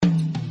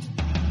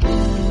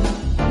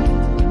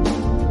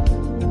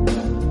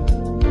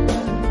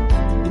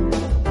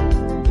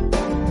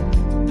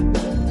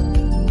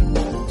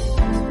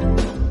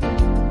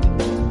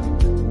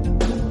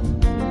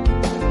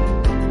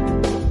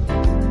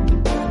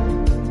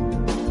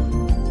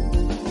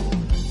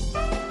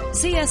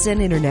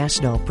CSN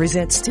International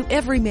presents To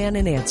Every Man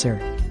an Answer,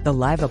 the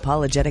live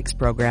apologetics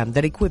program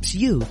that equips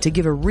you to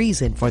give a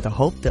reason for the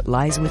hope that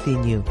lies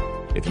within you.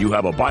 If you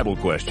have a Bible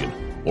question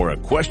or a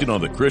question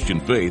on the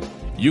Christian faith,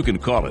 you can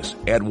call us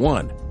at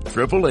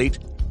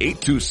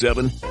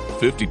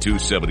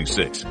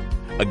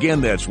 1-888-827-5276.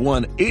 Again, that's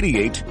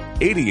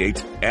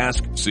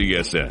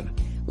 1-88-88-ASK-CSN.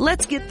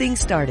 Let's get things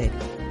started.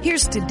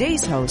 Here's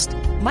today's host,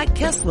 Mike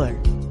Kessler.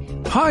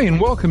 Hi, and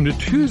welcome to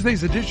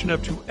Tuesday's edition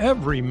of To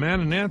Every Man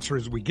an Answer,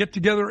 as we get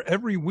together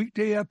every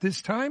weekday at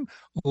this time,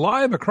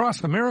 live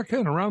across America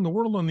and around the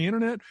world on the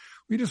internet.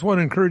 We just want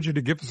to encourage you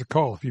to give us a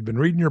call. If you've been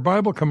reading your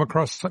Bible, come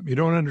across something you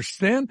don't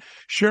understand,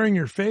 sharing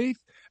your faith,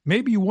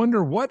 maybe you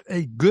wonder what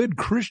a good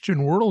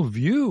Christian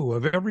worldview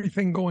of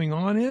everything going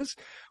on is.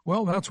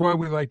 Well, that's why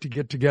we like to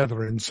get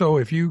together. And so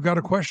if you got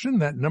a question,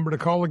 that number to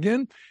call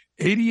again,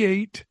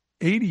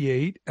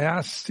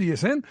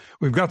 88-88-ASK-CSN.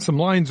 We've got some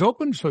lines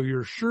open, so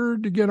you're sure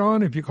to get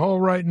on if you call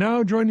right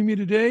now. Joining me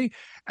today,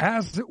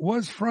 as it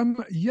was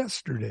from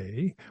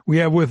yesterday, we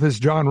have with us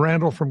John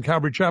Randall from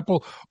Calvary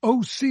Chapel,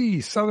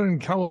 OC, Southern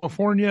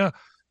California,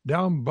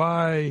 down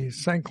by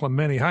San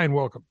Clemente. Hi, and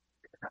welcome.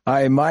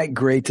 Hi, Mike.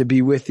 Great to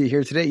be with you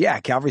here today.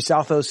 Yeah, Calvary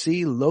South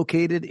OC,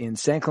 located in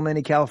San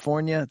Clemente,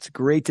 California. It's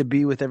great to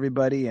be with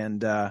everybody,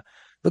 and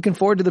looking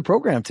forward to the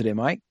program today,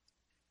 Mike.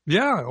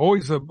 Yeah,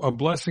 always a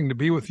blessing to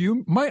be with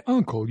you. My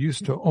uncle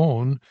used to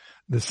own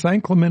the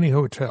San Clemente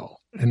Hotel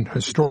in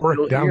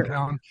historic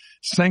downtown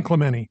San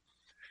Clemente.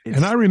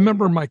 And I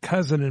remember my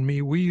cousin and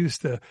me,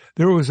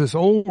 there was this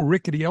old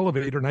rickety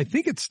elevator, and I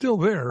think it's still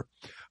there.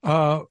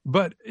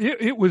 But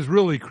it was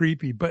really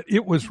creepy, but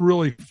it was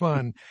really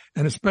fun.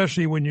 And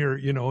especially when you're,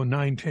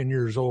 9, 10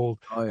 years old.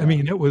 Oh, yeah. I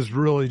mean, it was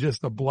really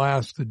just a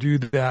blast to do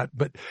that.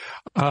 But,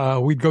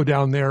 we'd go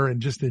down there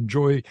and just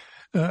enjoy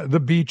the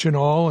beach and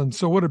all. And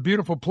so what a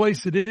beautiful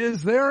place it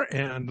is there,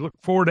 and look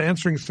forward to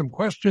answering some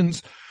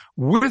questions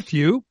with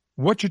you.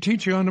 What you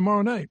teaching on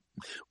tomorrow night?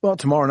 Well,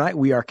 tomorrow night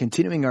we are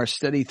continuing our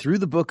study through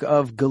the book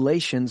of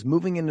Galatians,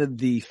 moving into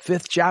the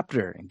 5th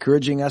chapter,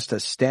 encouraging us to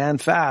stand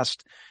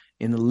fast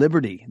in the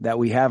liberty that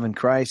we have in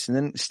Christ. And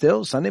then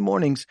still Sunday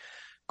mornings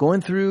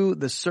going through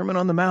the Sermon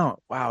on the Mount.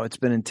 Wow, it's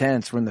been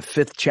intense. We're in the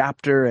 5th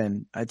chapter.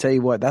 And I tell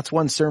you what, that's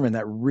one sermon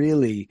that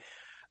really,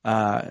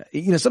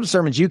 some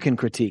sermons you can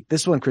critique.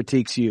 This one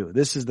critiques you.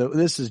 This is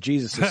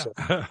Jesus' sermon.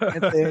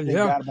 Can't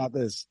yeah. bad about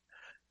this.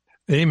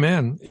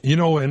 Amen.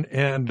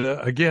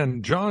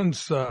 Again,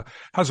 John's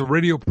has a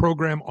radio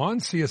program on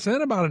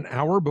CSN about an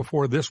hour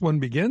before this one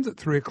begins at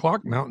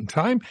 3:00 Mountain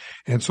Time.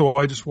 And so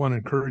I just want to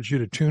encourage you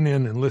to tune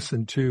in and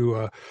listen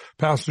to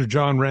Pastor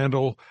John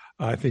Randall.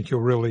 I think you'll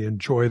really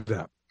enjoy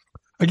that.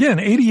 Again,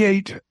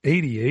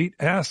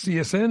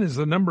 88-88-ASK-CSN is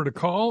the number to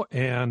call.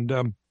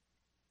 And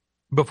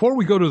before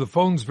we go to the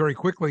phones very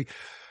quickly,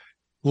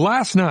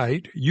 last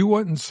night you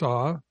went and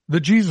saw the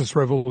Jesus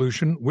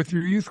Revolution with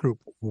your youth group.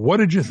 What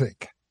did you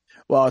think?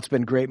 Well, it's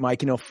been great,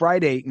 Mike.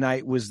 Friday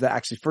night was the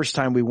actually first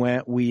time we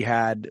went. We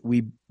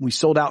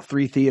sold out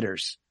 3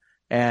 theaters,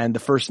 and the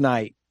first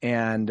night,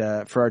 and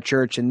for our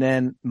church. And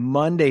then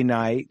Monday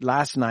night,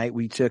 last night,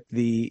 we took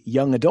the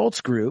young adults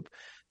group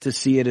to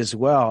see it as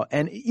well.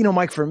 And,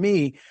 Mike, for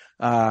me,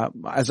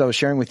 as I was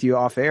sharing with you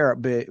off air,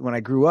 but when I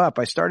grew up,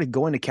 I started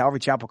going to Calvary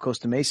Chapel,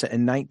 Costa Mesa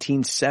in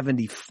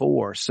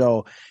 1974.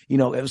 So, it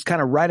was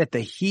kind of right at the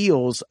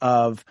heels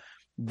of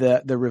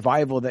the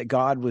revival that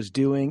God was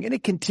doing, and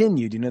it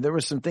continued. There were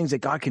some things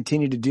that God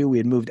continued to do. We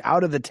had moved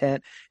out of the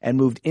tent and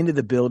moved into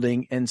the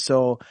building. And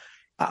so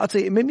I'll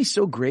tell you, it made me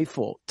so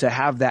grateful to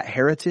have that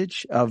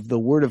heritage of the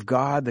Word of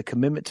God, the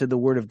commitment to the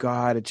Word of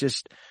God.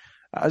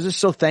 I was just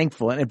so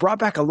thankful, and it brought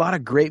back a lot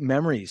of great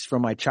memories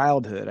from my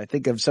childhood. I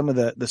think of some of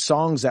the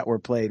songs that were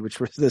played, which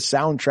were the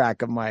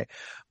soundtrack of my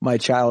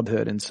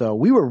childhood. And so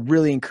we were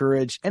really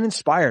encouraged and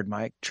inspired,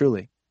 Mike,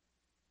 truly.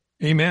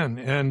 Amen.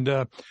 And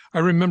I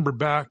remember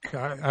back,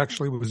 I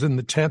actually was in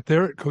the tent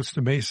there at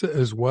Costa Mesa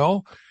as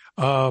well,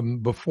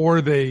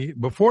 before they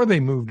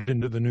moved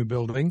into the new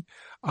building.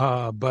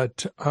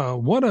 But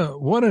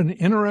what an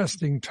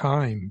interesting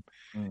time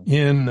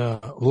in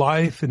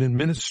life and in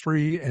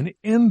ministry, and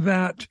in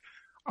that,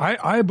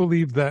 I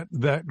believe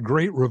that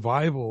great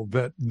revival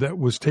that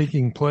was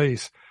taking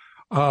place,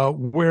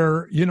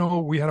 where,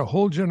 we had a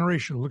whole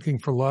generation looking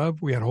for love.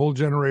 We had a whole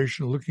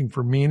generation looking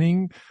for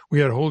meaning.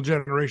 We had a whole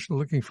generation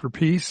looking for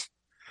peace.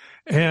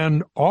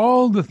 And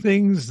all the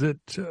things that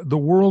the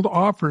world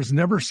offers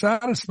never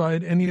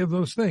satisfied any of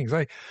those things.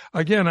 I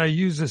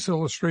use this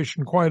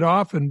illustration quite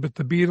often, but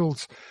the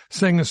Beatles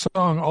sang a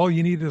song, "All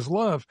You Need Is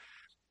Love."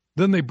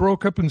 Then they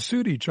broke up and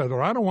sued each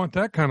other. I don't want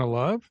that kind of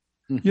love.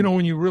 Mm-hmm.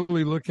 When you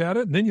really look at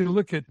it, and then you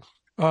look at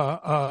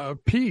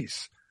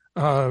peace.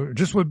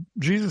 Just what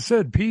Jesus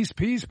said, peace,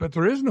 peace, but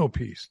there is no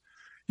peace.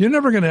 You're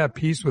never going to have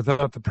peace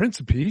without the Prince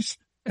of Peace.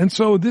 And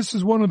so this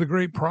is one of the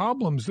great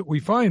problems that we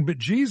find, but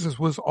Jesus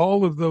was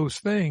all of those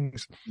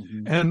things,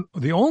 and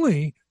the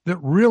only that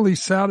really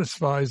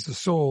satisfies the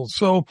soul.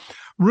 So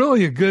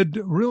really a good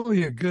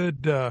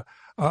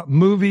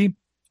movie.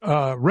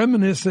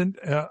 reminiscent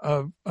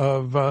of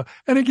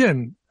and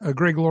again, a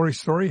Greg Laurie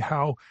story,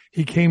 how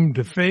he came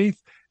to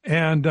faith,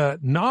 and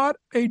not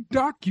a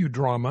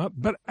docudrama,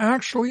 but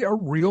actually a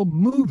real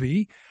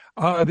movie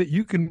that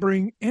you can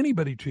bring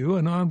anybody to,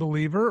 a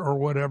non-believer or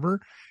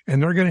whatever,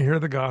 and they're going to hear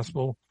the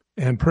gospel,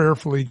 and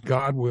prayerfully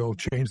God will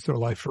change their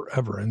life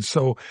forever. And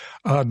so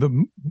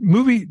the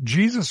movie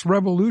Jesus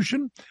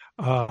Revolution,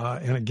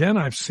 and again,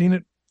 I've seen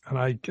it, and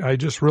I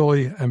just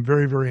really am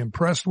very, very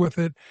impressed with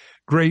it.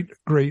 Great,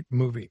 great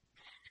movie.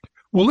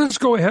 Well, let's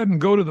go ahead and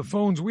go to the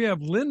phones. We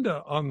have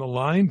Linda on the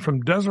line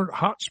from Desert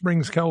Hot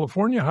Springs,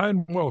 California. Hi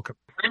and welcome.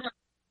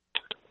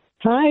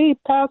 Hi,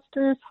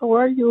 pastors. How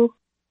are you?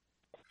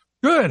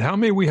 Good. How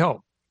may we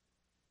help?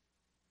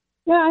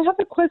 Yeah, I have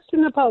a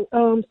question about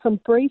some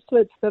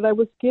bracelets that I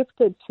was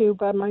gifted to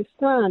by my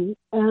son,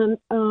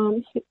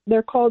 and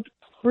they're called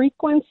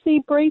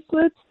frequency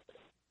bracelets,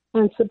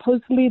 and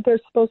supposedly they're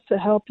supposed to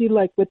help you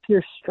like with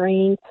your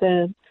strength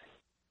and,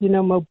 you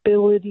know,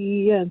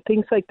 mobility and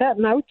things like that.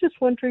 And I was just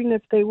wondering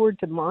if they were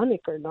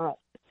demonic or not.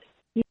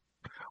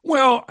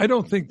 Well, I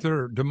don't think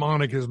they're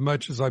demonic as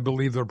much as I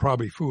believe they're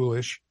probably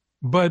foolish,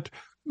 but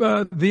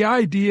the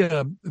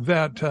idea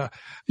that,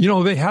 you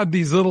know, they had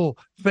these little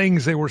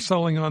things they were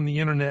selling on the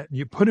internet, and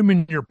you put them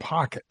in your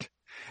pocket,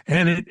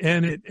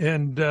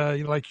 and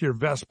like your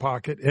vest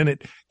pocket, and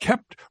it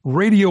kept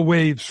radio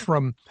waves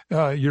from,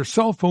 your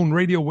cell phone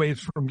radio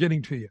waves from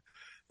getting to you.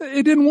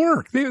 It didn't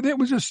work. It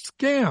was a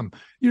scam.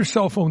 Your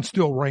cell phone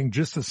still rang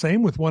just the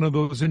same with one of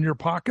those in your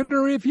pocket,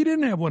 or if you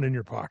didn't have one in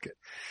your pocket.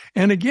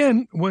 And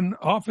again, when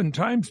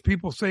oftentimes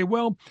people say,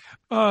 well,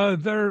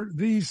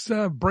 these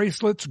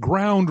bracelets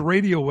ground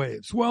radio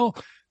waves. Well,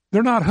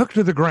 they're not hooked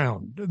to the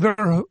ground.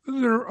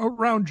 They're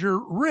around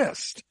your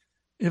wrist.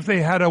 If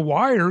they had a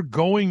wire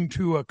going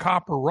to a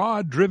copper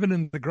rod driven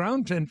in the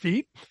ground 10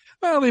 feet,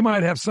 well, they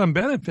might have some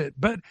benefit,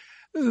 but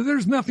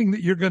there's nothing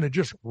that you're going to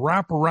just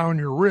wrap around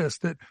your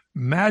wrist that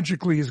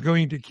magically is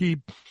going to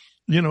keep,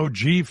 you know,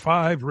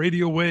 G5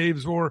 radio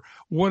waves or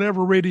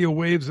whatever radio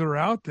waves that are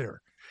out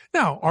there.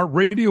 Now, are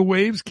radio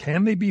waves,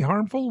 can they be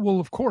harmful? Well,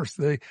 of course.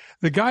 The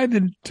guy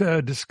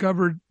that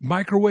discovered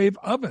microwave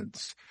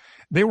ovens,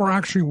 they were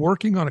actually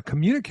working on a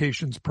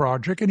communications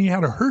project, and he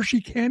had a Hershey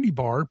candy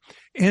bar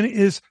in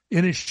his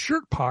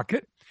shirt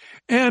pocket.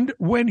 And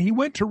when he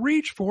went to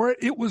reach for it,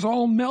 it was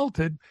all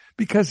melted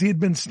because he had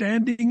been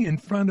standing in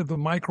front of the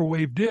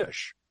microwave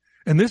dish.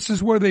 And this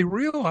is where they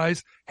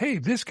realized, hey,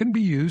 this can be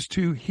used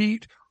to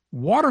heat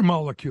water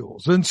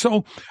molecules. And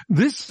so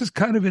this is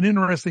kind of an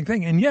interesting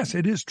thing. And yes,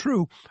 it is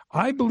true.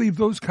 I believe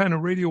those kind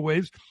of radio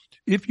waves,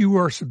 if you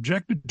are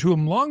subjected to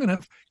them long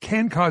enough,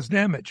 can cause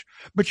damage.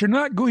 But you're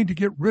not going to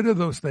get rid of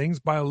those things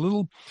by a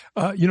little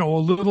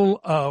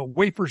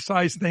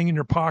wafer-sized thing in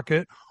your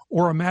pocket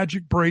or a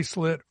magic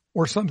bracelet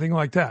or something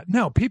like that.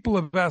 Now, people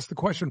have asked the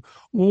question,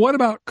 well, what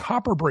about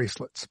copper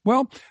bracelets?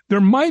 Well,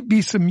 there might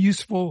be some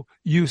useful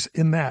use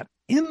in that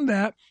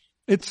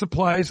it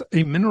supplies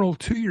a mineral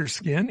to your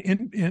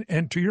skin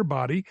and to your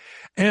body.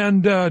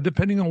 And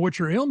depending on what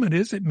your ailment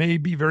is, it may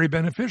be very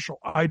beneficial.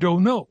 I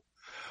don't know.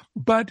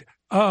 But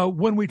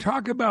when we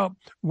talk about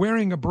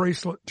wearing a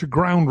bracelet to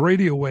ground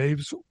radio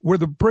waves where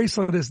the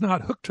bracelet is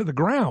not hooked to the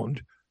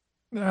ground,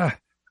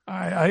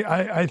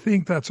 I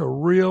think that's a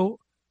real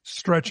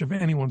stretch of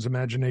anyone's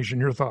imagination.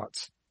 Your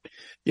thoughts?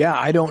 Yeah,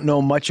 I don't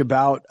know much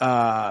about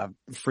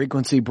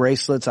frequency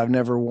bracelets. I've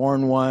never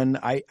worn one.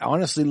 I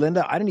honestly,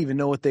 Linda, I didn't even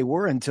know what they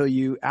were until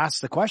you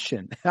asked the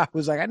question. I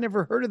was like, I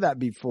never heard of that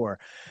before.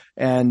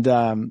 And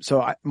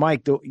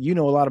Mike, you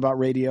know a lot about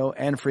radio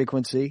and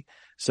frequency,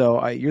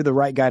 so you're the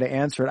right guy to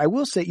answer it. I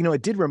will say, you know,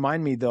 it did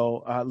remind me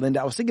though, Linda,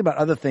 I was thinking about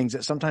other things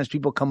that sometimes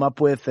people come up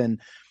with, and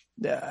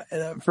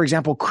for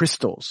example,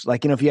 crystals.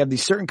 Like, you know, if you have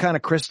these certain kind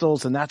of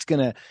crystals, and that's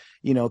going to,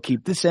 you know,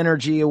 keep this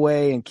energy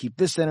away and keep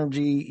this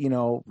energy, you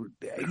know,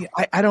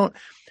 I don't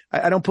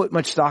put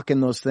much stock in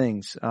those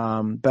things.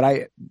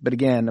 But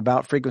again,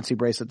 about frequency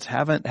bracelets,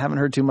 haven't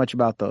heard too much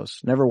about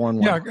those. Never worn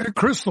one. Yeah.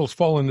 Crystals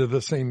fall into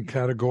the same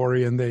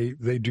category, and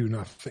they do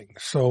nothing.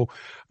 So,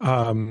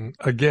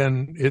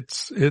 again,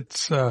 it's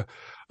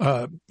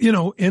you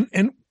know,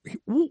 and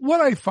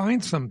what I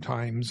find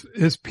sometimes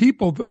is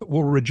people that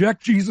will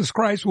reject Jesus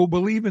Christ will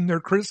believe in their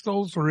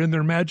crystals or in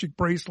their magic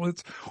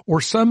bracelets or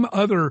some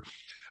other,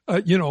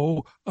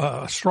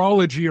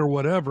 astrology or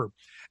whatever.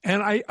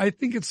 And I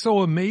think it's so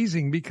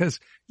amazing because,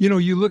 you know,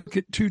 you look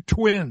at two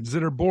twins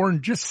that are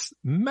born just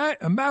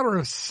a matter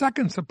of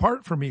seconds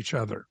apart from each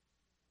other.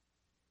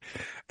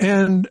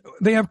 And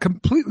they have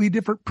completely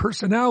different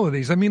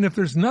personalities. I mean, if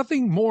there's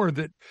nothing more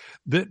that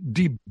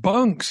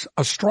debunks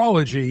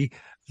astrology,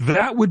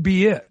 that would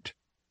be it.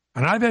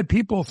 And I've had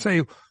people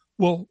say,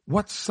 well,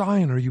 what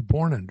sign are you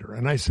born under?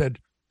 And I said,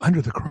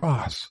 under the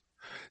cross.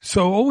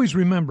 So always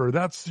remember,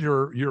 that's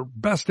your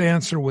best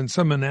answer when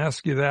someone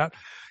asks you that.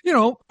 You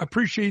know,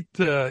 appreciate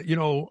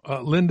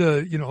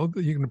Linda, you know,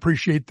 you can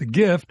appreciate the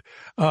gift.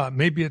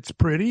 Maybe it's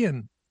pretty,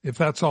 and if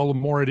that's all the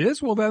more it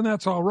is, well, then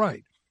that's all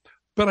right.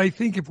 But I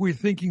think if we're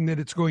thinking that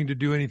it's going to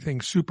do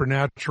anything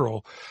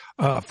supernatural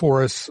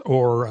for us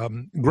or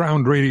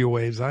ground radio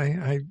waves,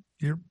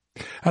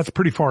 that's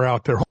pretty far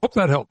out there. Hope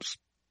that helps.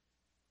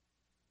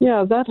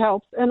 Yeah, that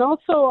helps. And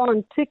also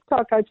on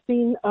TikTok, I've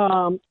seen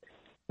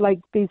like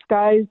these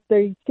guys.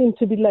 They seem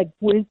to be like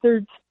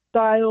wizard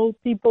style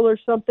people or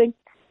something,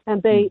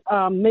 and they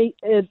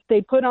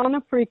they put on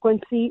a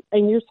frequency,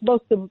 and you're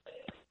supposed to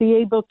be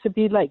able to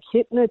be like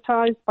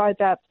hypnotized by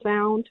that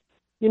sound.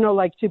 You know,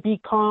 like to be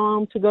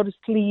calm, to go to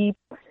sleep,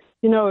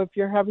 you know, if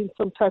you're having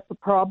some type of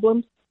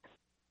problems.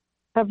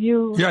 Have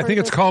you? Yeah, I think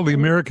it's called the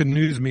American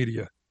news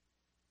media.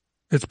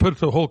 It's put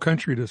the whole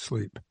country to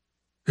sleep.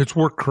 It's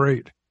worked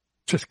great.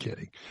 Just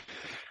kidding.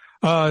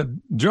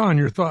 John,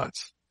 your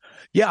thoughts?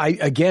 Yeah,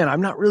 I'm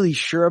not really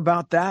sure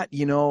about that,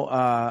 you know,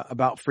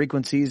 about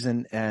frequencies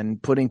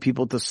and putting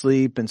people to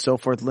sleep and so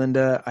forth,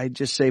 Linda. I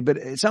just say, but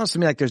it sounds to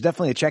me like there's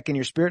definitely a check in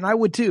your spirit, and I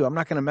would too. I'm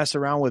not going to mess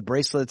around with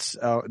bracelets,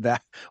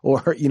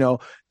 or, you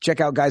know,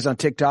 check out guys on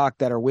TikTok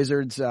that are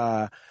wizards.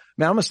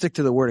 Man, I'm going to stick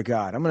to the word of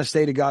God. I'm going to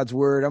stay to God's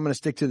word. I'm going to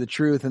stick to the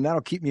truth, and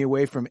that'll keep me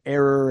away from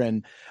error.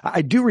 And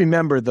I do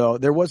remember, though,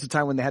 there was a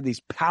time when they had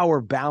these power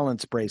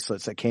balance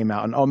bracelets that came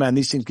out, and oh man,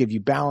 these things give you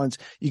balance.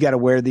 You got to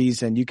wear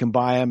these, and you can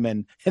buy them,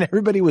 and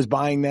everybody was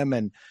buying them,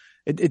 and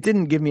it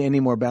didn't give me any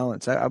more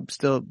balance. I'm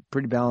still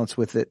pretty balanced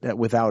with it,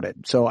 without it.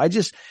 So I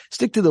just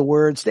stick to the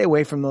word, stay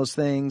away from those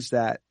things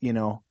that, you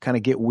know, kind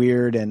of get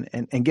weird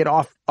and get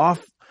off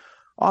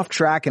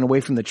track and away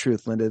from the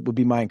truth. Linda, would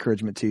be my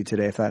encouragement to you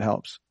today, if that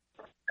helps.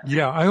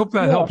 Yeah, I hope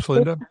that helps,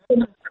 Linda.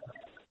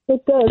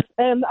 It does.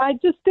 And I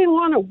just didn't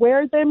want to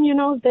wear them, you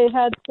know. They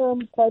had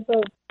some type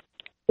of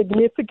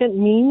significant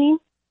meaning,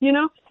 you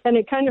know, and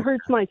it kind of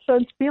hurts my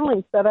son's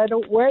feelings that I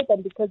don't wear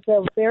them because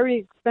they're very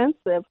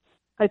expensive.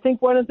 I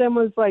think one of them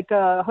was like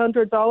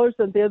 $100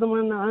 and the other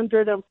one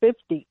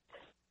 $150.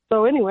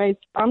 So anyways,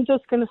 I'm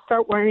just going to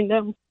start wearing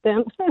them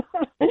then.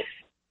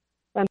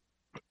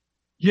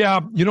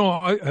 Yeah, you know,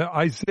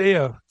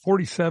 Isaiah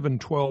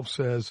 47:12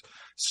 says,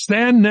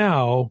 "Stand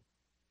now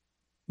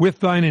with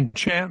thine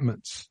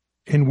enchantments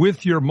and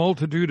with your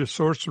multitude of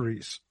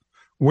sorceries,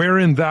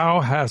 wherein thou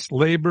hast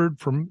labored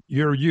from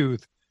your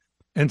youth,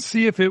 and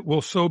see if it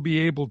will so be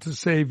able to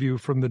save you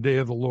from the day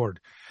of the Lord."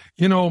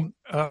 You know,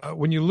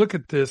 when you look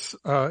at this,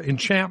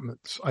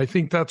 enchantments, I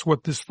think that's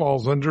what this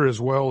falls under,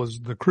 as well as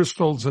the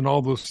crystals and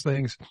all those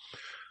things.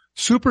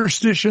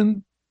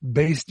 Superstition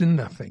based in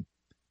nothing.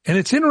 And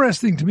it's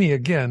interesting to me,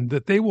 again,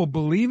 that they will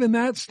believe in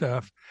that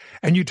stuff,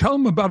 and you tell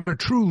them about a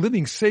true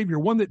living Savior,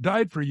 one that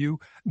died for you,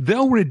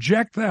 they'll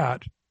reject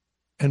that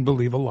and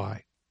believe a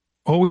lie.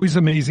 Always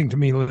amazing to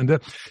me, Linda.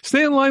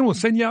 Stay in line. We'll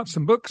send you out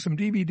some books, some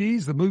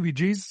DVDs, the movie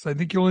Jesus. I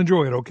think you'll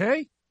enjoy it,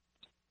 okay?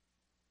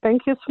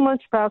 Thank you so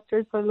much,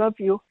 pastors. I love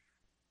you.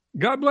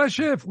 God bless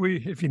you.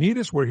 If you need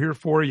us, we're here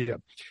for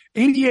you.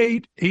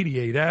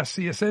 8888 Ask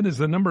CSN is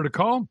the number to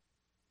call.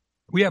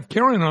 We have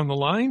Karen on the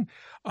line.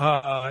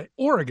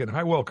 Oregon.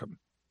 Hi, welcome.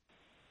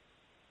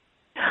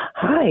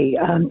 Hi.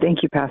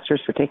 Thank you, pastors,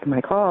 for taking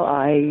my call.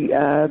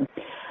 I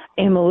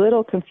am a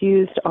little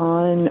confused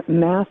on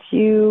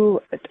Matthew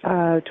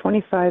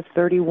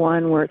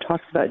 25:31, where it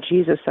talks about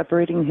Jesus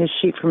separating his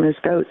sheep from his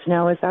goats.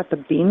 Now, is that the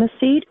Bema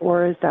seat,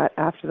 or is that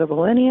after the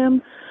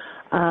millennium?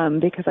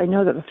 Because I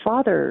know that the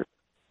Father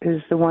is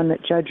the one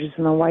that judges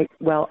in the white.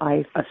 Well,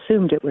 I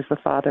assumed it was the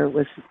Father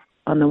was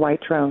on the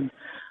white throne.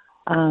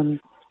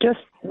 Just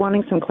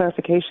wanting some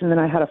clarification, then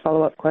I had a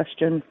follow-up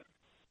question.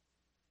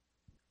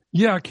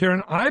 Yeah,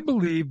 Karen, I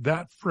believe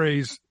that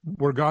phrase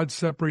where God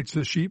separates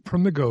the sheep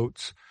from the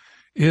goats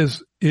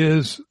is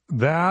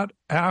that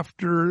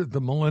after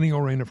the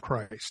millennial reign of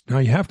Christ. Now,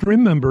 you have to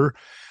remember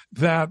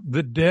that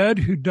the dead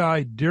who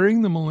died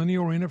during the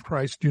millennial reign of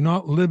Christ do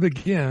not live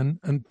again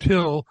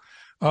until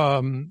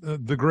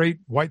the great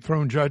white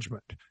throne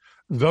judgment.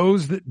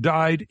 Those that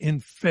died in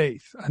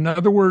faith. In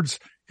other words,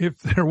 if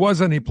there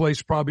was any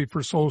place probably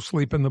for soul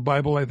sleep in the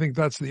Bible, I think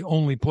that's the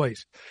only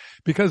place.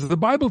 Because the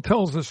Bible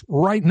tells us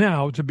right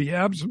now to be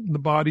absent in the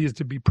body is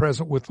to be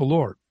present with the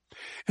Lord.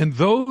 And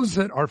those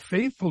that are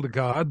faithful to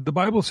God, the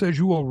Bible says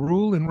you will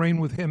rule and reign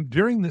with him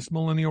during this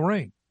millennial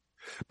reign.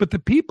 But the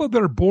people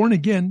that are born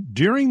again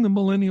during the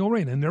millennial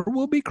reign, and there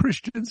will be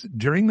Christians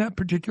during that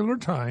particular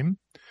time,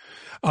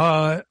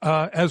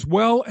 as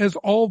well as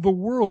all the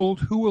world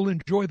who will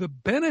enjoy the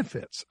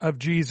benefits of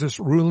Jesus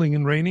ruling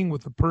and reigning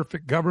with a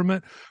perfect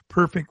government,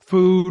 perfect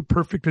food,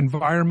 perfect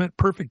environment,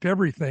 perfect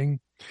everything.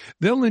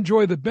 They'll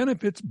enjoy the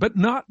benefits, but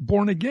not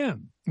born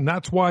again. And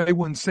that's why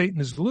when Satan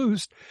is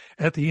loosed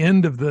at the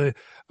end of the,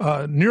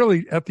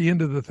 nearly at the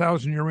end of the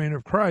 1,000-year reign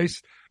of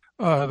Christ,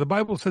 the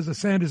Bible says the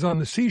sand is on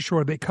the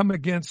seashore. They come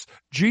against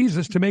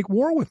Jesus to make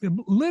war with him,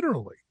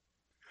 literally.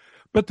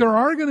 But there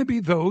are going to be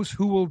those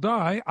who will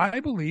die, I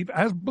believe,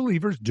 as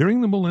believers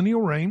during the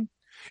millennial reign.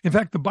 In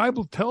fact, the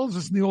Bible tells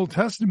us in the Old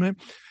Testament,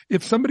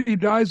 if somebody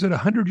dies at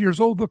 100 years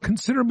old, they'll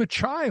consider him a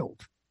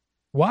child.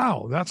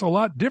 Wow, that's a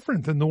lot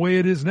different than the way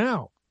it is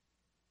now.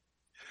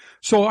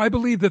 So I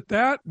believe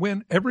that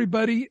when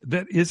everybody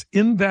that is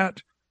in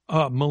that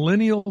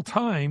millennial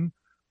time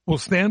will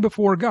stand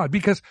before God,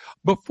 because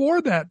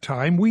before that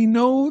time, we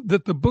know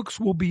that the books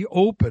will be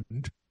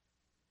opened.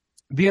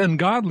 The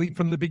ungodly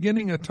from the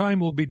beginning of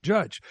time will be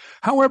judged.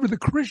 However, the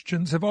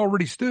Christians have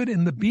already stood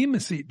in the Bema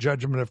Seat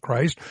judgment of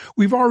Christ.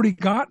 We've already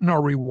gotten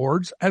our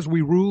rewards as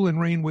we rule and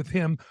reign with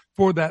him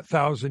for that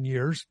 1,000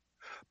 years.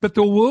 But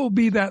there will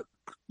be that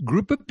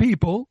group of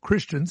people,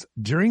 Christians,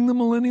 during the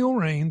millennial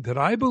reign that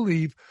I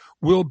believe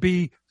will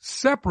be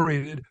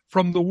separated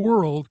from the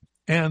world,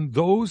 and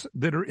those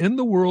that are in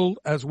the world,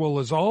 as well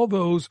as all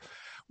those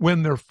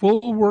when their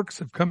full works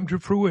have come to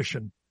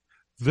fruition,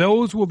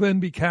 those will then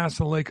be cast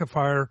in the lake of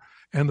fire.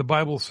 And the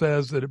Bible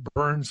says that it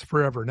burns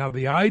forever. Now,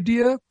 the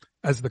idea,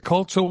 as the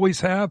cults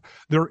always have,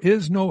 there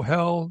is no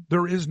hell.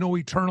 There is no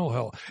eternal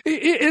hell.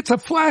 It's a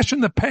flash in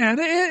the pan.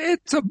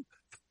 It's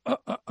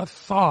a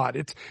thought.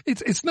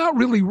 It's not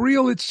really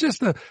real. It's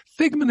just a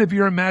figment of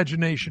your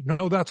imagination.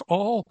 No, that's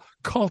all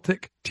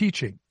cultic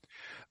teaching.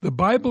 The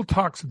Bible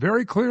talks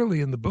very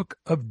clearly in the book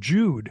of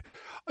Jude.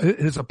 It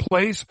is a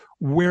place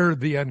where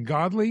the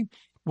ungodly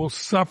will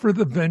suffer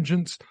the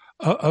vengeance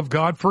of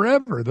God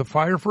forever, the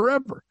fire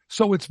forever.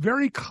 So it's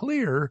very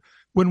clear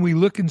when we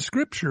look in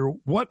Scripture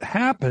what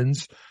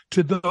happens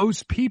to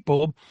those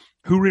people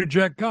who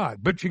reject God.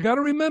 But you got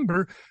to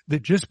remember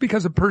that just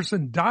because a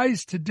person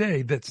dies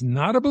today that's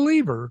not a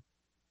believer,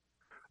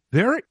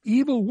 their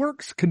evil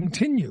works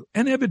continue,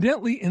 and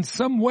evidently in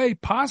some way,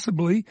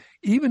 possibly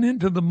even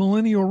into the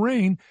millennial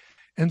reign.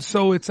 And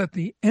so it's at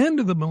the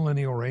end of the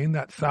millennial reign,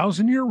 that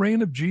 1,000-year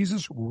reign of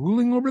Jesus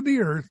ruling over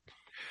the earth,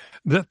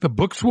 that the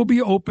books will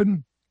be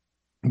open.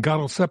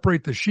 God will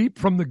separate the sheep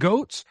from the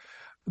goats.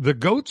 The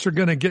goats are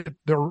going to get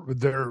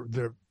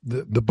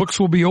the books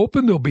will be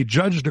open. They'll be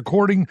judged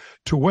according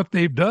to what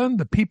they've done,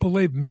 the people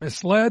they've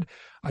misled.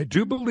 I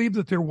do believe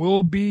that there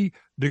will be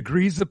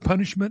degrees of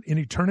punishment in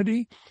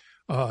eternity.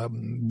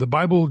 The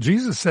Bible,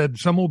 Jesus said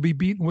some will be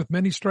beaten with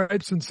many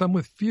stripes and some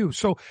with few.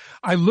 So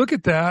I look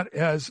at that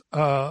as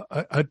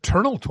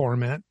eternal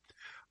torment.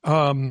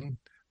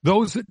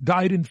 Those that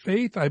died in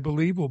faith, I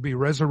believe, will be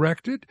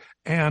resurrected.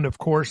 And of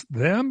course,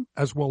 them,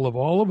 as well as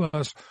all of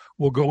us,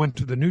 will go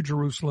into the New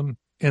Jerusalem,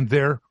 and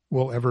there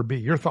will ever be.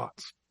 Your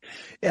thoughts?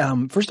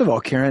 First of all,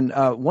 Karen,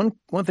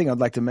 one thing I'd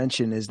like to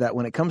mention is that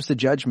when it comes to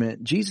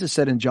judgment, Jesus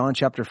said in John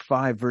chapter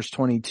 5, verse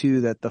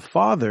 22, that the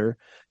Father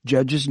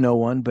judges no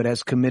one, but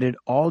has committed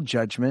all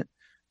judgment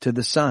to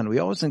the Son. We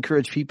always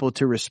encourage people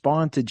to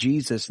respond to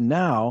Jesus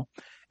now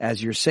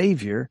as your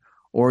Savior,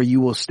 or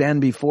you will stand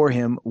before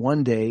him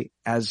one day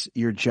as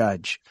your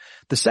judge.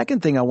 The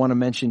second thing I want to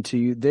mention to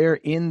you, there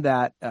in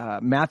that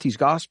Matthew's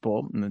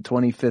Gospel, in the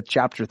 25th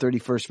chapter,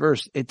 31st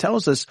verse, it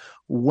tells us,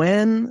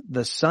 when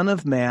the Son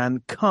of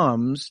Man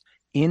comes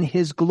in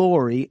his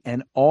glory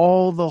and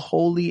all the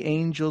holy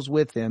angels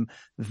with him,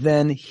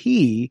 then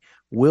he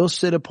will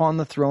sit upon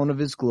the throne of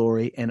his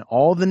glory, and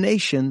all the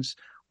nations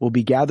will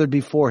be gathered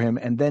before him,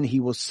 and then he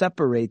will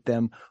separate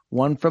them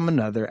one from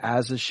another,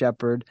 as a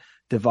shepherd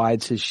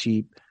divides his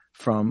sheep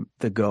from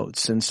the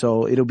goats. And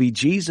so it'll be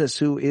Jesus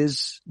who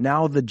is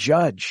now the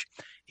judge.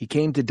 He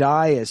came to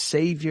die as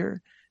Savior.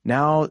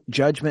 Now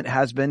judgment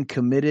has been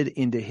committed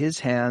into his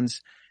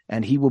hands,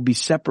 and he will be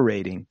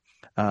separating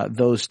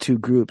those two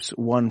groups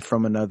one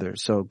from another.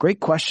 So great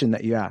question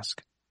that you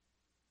ask.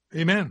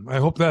 Amen. I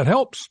hope that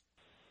helps.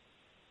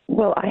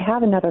 Well, I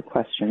have another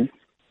question.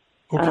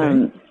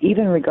 Okay.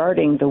 Even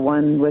regarding the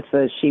one with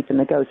the sheep and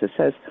the goats, it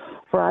says,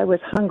 "For I was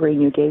hungry,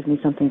 and you gave me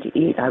something to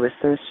eat. I was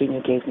thirsty, and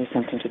you gave me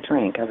something to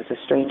drink. I was a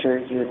stranger,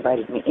 you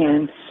invited me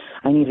in.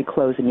 I needed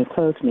clothes, and you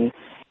clothed me."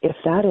 If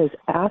that is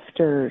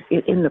after,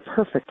 in the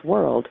perfect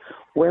world,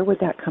 where would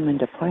that come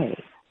into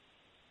play?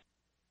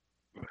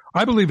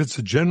 I believe it's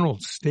a general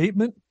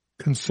statement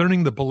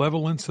concerning the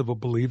benevolence of a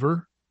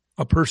believer,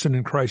 a person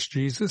in Christ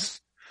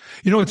Jesus.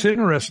 You know, it's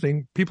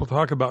interesting. People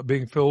talk about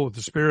being filled with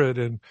the Spirit,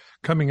 and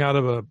coming out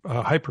of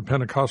a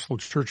hyper-Pentecostal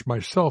church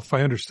myself,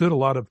 I understood a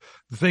lot of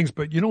the things.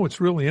 But you know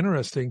what's really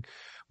interesting?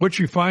 What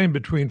you find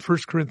between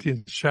 1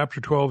 Corinthians chapter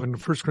 12 and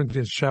 1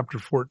 Corinthians chapter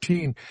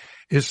 14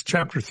 is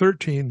chapter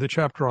 13, the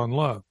chapter on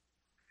love.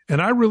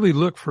 And I really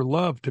look for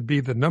love to be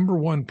the number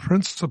one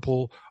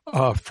principal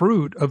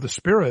fruit of the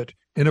Spirit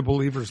in a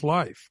believer's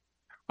life.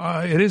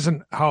 It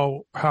isn't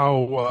how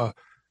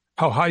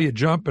high you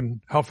jump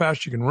and how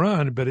fast you can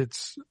run, but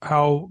it's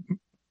how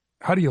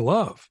do you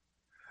love?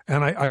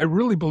 And I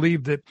really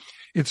believe that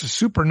it's a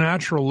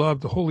supernatural love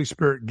the Holy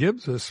Spirit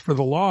gives us for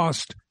the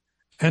lost,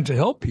 and to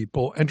help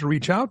people and to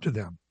reach out to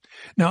them.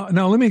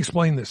 Now let me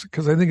explain this,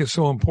 because I think it's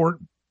so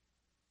important.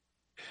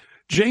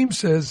 James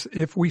says,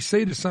 if we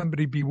say to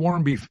somebody, be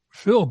warm, be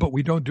filled, but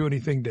we don't do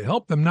anything to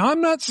help them. Now, I'm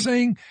not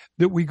saying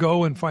that we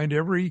go and find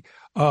every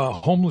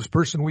homeless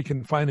person we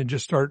can find and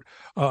just start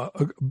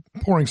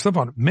pouring stuff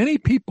on. Many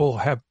people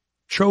have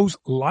chose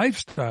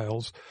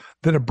lifestyles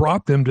that have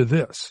brought them to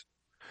this.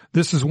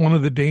 This is one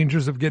of the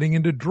dangers of getting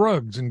into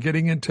drugs and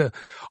getting into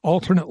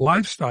alternate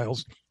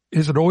lifestyles,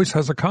 is it always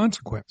has a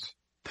consequence.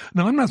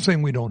 Now, I'm not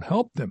saying we don't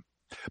help them.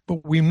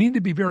 but we need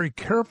to be very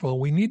careful.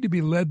 We need to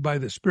be led by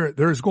the Spirit.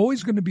 There's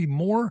always going to be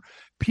more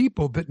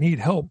people that need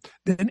help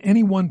than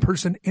any one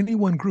person, any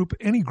one group,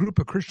 any group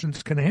of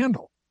Christians can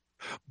handle.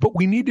 But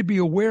we need to be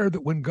aware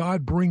that when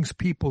God brings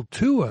people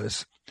to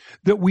us,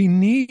 that we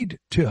need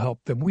to help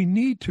them. We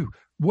need to,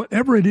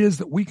 whatever it is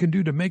that we can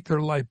do to make their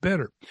life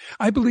better.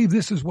 I believe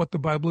this is what the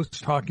Bible is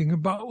talking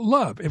about,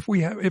 love. If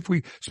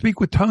we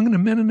speak with tongue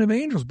of men and of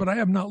angels, but I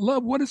have not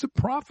love, what does it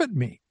profit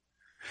me?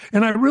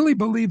 And I really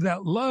believe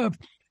that love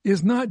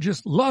is not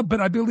just love, but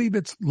I believe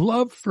it's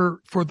love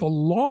for the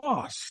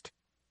lost.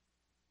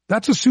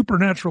 That's a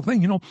supernatural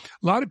thing. A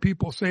lot of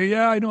people say,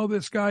 yeah, I know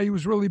this guy. He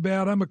was really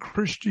bad. I'm a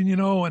Christian,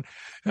 and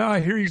I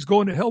hear he's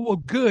going to hell. Well,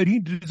 good. He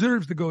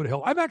deserves to go to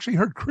hell. I've actually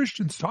heard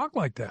Christians talk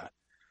like that.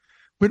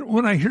 But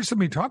when I hear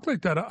somebody talk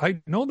like that,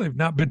 I know they've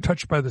not been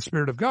touched by the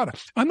Spirit of God.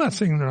 I'm not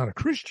saying they're not a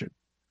Christian.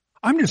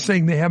 I'm just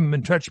saying they haven't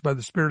been touched by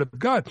the Spirit of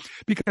God,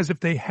 because if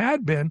they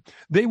had been,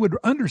 they would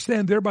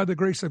understand there by the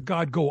grace of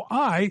God go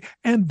I,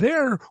 and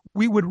there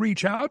we would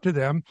reach out to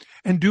them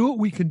and do what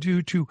we can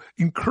do to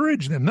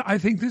encourage them. I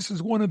think this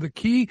is one of the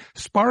key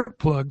spark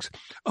plugs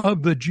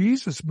of the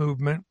Jesus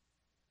movement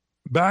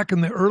back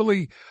in the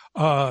early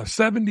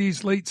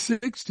 70s, late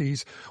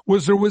 60s,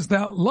 there was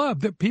that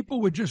love that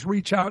people would just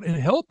reach out and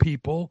help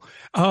people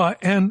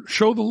and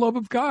show the love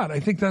of God. I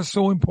think that's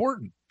so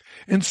important.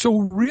 And so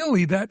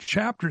really that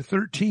chapter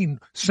 13,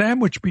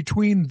 sandwiched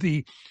between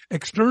the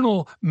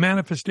external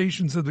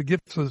manifestations of the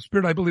gifts of the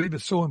Spirit, I believe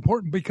is so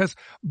important, because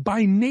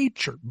by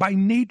nature,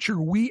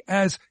 we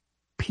as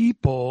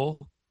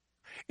people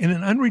in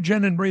an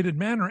unregenerated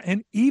manner,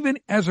 and even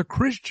as a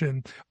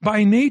Christian,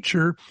 by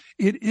nature,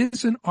 it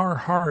isn't our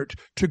heart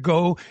to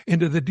go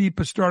into the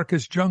deepest,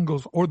 darkest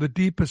jungles or the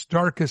deepest,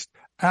 darkest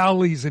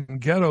alleys and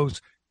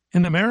ghettos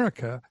in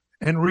America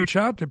and reach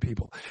out to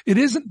people. It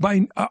isn't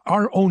by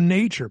our own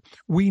nature.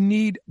 We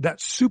need that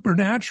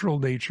supernatural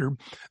nature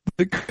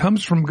that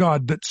comes from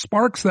God that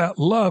sparks that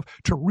love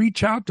to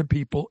reach out to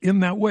people in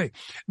that way.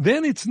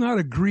 Then it's not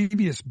a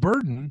grievous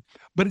burden,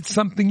 but it's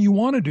something you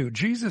want to do.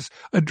 Jesus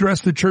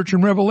addressed the church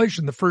in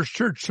Revelation, the first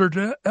church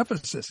at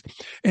Ephesus.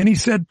 And he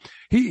said,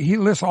 he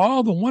lists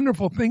all the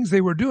wonderful things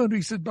they were doing.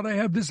 He said, but I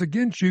have this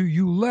against you.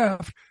 You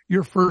left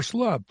your first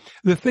love.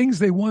 The things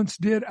they once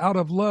did out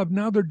of love,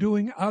 now they're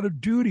doing out of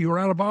duty or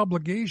out of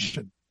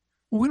obligation.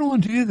 We don't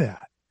want to do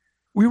that.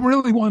 We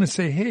really want to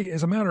say, hey,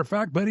 as a matter of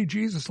fact, buddy,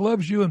 Jesus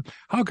loves you, and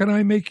how can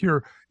I make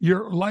your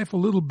life a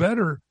little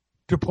better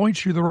to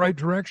point you the right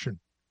direction?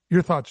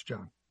 Your thoughts,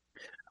 John?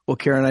 Well,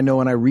 Karen, I know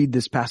when I read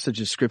this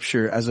passage of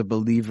scripture as a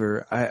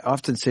believer, I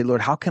often say,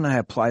 Lord, how can I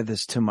apply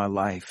this to my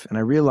life? And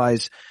I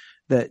realize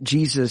that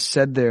Jesus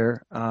said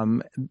there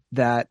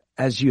that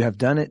as you have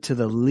done it to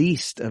the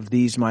least of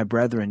these, my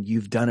brethren,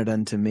 you've done it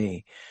unto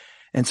me.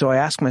 And so I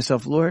ask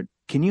myself, Lord,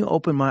 can you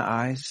open my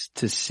eyes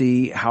to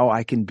see how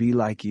I can be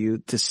like you,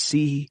 to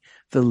see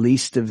the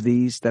least of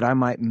these, that I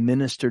might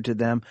minister to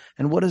them?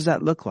 And what does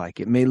that look like?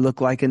 It may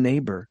look like a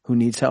neighbor who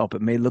needs help.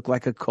 It may look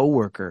like a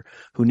coworker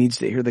who needs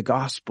to hear the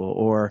gospel,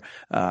 or,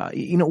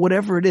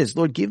 whatever it is.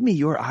 Lord, give me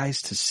your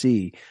eyes to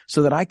see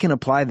so that I can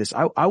apply this.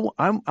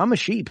 I'm a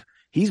sheep.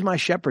 He's my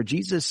shepherd.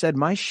 Jesus said,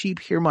 my sheep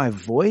hear my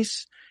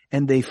voice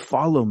and they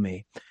follow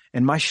me.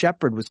 And my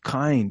shepherd was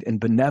kind and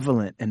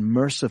benevolent and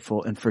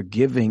merciful and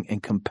forgiving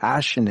and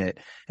compassionate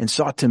and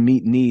sought to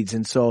meet needs.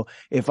 And so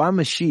if I'm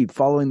a sheep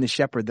following the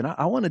shepherd, then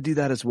I want to do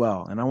that as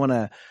well. And I want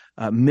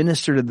to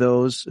minister to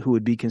those who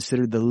would be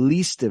considered the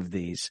least of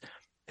these,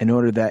 in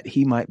order that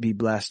he might be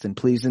blessed and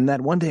pleased, and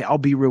that one day I'll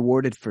be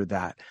rewarded for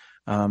that.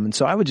 And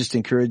so I would just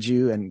encourage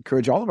you and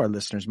encourage all of our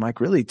listeners, Mike,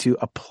 really to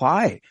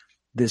apply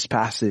this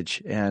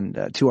passage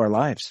and to our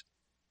lives.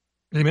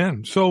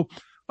 Amen. So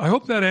I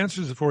hope that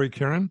answers it for you,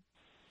 Karen.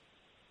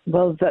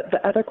 Well,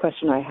 the other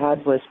question I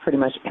had was pretty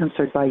much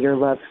answered by your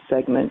love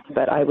segment,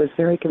 but I was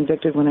very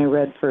convicted when I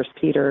read 1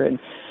 Peter and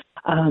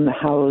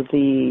how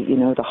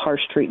the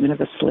harsh treatment of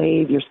a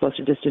slave, you're supposed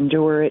to just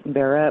endure it and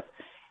bear up.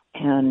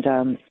 And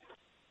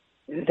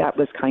that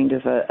was kind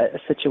of a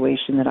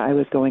situation that I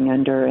was going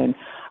under, and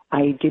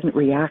I didn't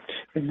react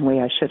in the way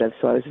I should have,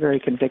 so I was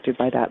very convicted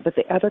by that. But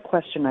the other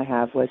question I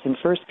have was in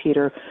 1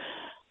 Peter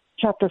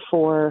chapter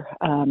 4,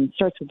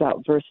 starts with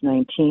about verse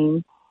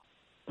 19.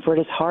 For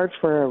it is hard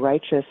for a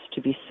righteous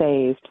to be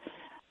saved,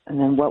 and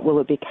then what will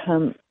it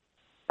become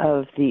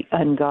of the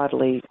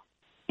ungodly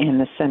and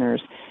the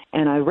sinners?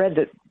 And I read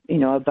that,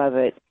 above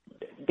it,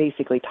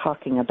 basically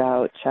talking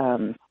about,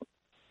 talking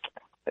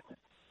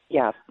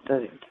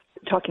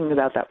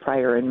about that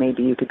prior, and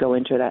maybe you could go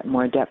into that in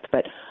more depth.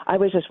 But I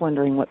was just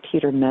wondering what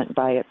Peter meant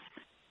by it.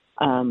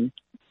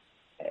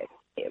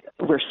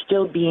 We're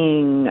still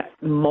being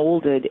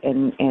molded,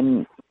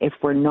 and if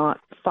we're not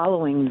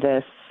following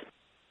this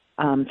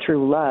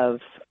through love,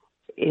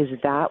 is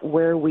that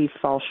where we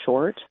fall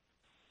short?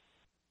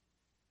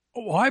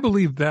 Well, I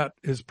believe that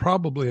is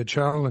probably a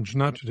challenge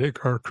not to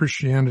take our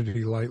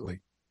Christianity lightly.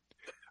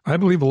 I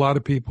believe a lot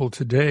of people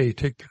today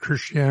take the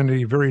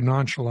Christianity very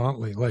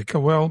nonchalantly, like,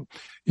 well,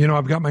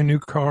 I've got my new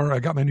car, I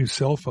got my new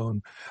cell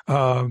phone,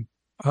 and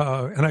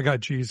I got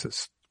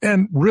Jesus.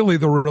 And really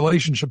the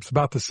relationship's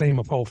about the same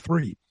of all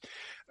three.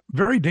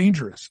 Very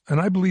dangerous.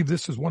 And I believe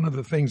this is one of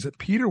the things that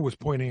Peter was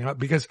pointing out,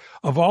 because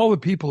of all the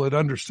people that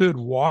understood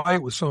why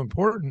it was so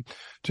important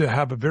to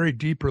have a very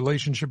deep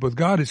relationship with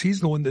God, is he's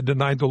the one that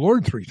denied the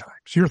Lord 3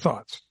 times. Your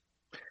thoughts?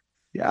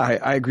 Yeah,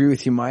 I agree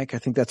with you, Mike. I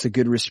think that's a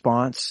good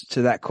response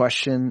to that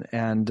question.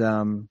 And,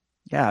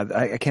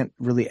 I can't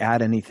really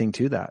add anything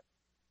to that.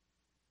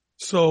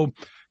 So,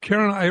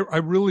 Karen, I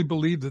really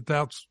believe that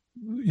that's,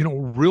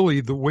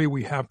 really the way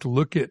we have to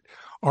look at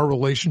our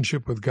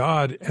relationship with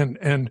God,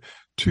 and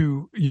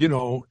to,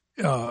 and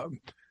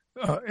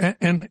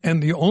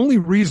the only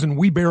reason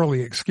we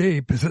barely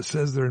escape, as it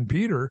says there in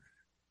Peter,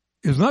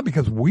 is not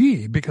because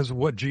of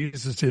what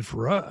Jesus did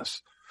for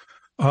us.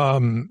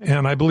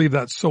 And I believe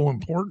that's so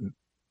important,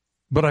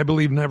 but I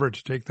believe never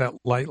to take that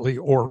lightly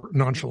or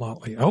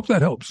nonchalantly. I hope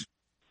that helps.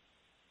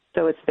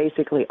 So it's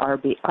basically our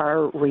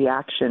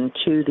reaction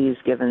to these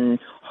given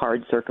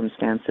hard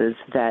circumstances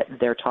that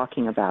they're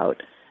talking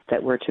about,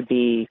 that we're to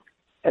be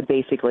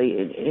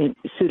basically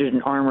suited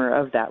in armor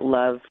of that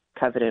love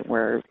covenant,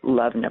 where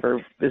love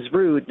never is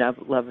rude,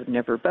 love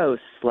never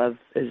boasts, love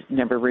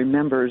never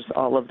remembers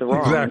all of the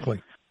wrongs.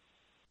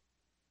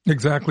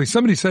 Exactly.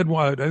 Somebody said,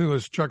 I think it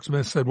was Chuck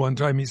Smith said one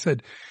time, he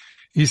said,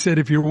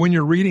 when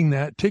you're reading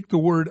that, take the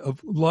word of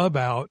love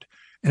out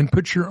and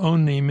put your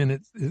own name in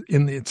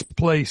its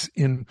place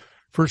in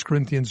 1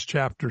 Corinthians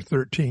chapter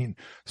 13.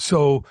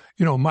 So,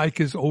 Mike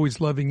is always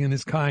loving and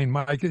is kind.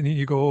 Mike, and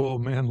you go, oh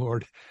man,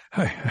 Lord,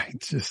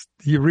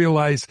 you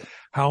realize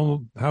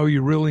how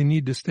you really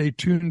need to stay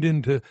tuned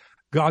into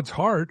God's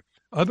heart.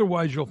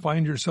 Otherwise you'll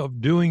find yourself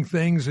doing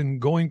things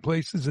and going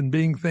places and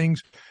being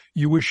things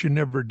you wish you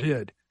never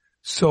did.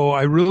 So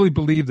I really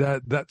believe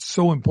that that's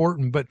so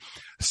important, but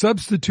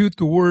substitute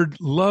the word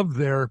love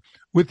there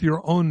with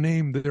your own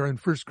name there in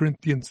 1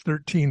 Corinthians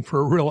 13 for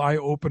a real eye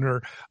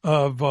opener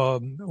of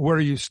where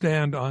you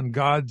stand on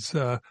God's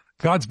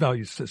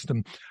value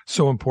system.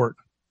 So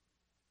important.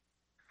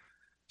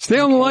 Stay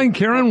on the line,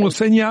 Karen. We'll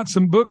send you out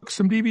some books,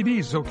 some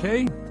DVDs,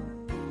 okay?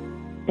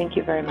 Thank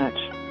you very much.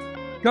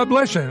 God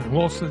bless you.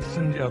 We'll also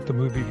send you out the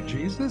movie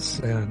Jesus,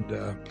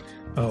 and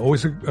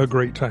always a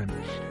great time.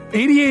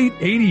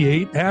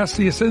 8888, Ask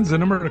the Ascends, the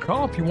number to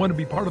call if you want to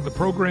be part of the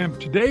program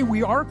today.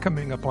 We are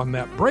coming up on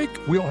that break.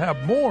 We'll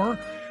have more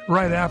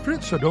right after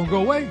it, so don't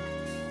go away.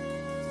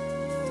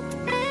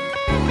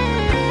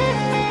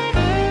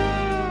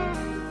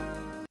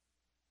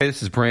 Hey,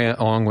 this is Brant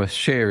along with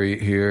Sherry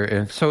here.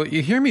 And so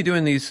you hear me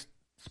doing these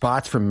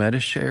spots for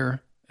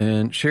Medi-Share,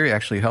 and Sherry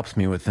actually helps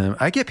me with them.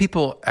 I get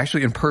people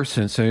actually in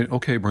person saying,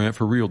 okay, Brant,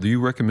 for real, do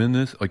you recommend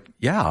this? Like,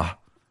 yeah.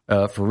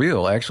 For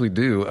real, I actually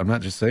do. I'm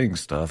not just saying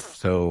stuff.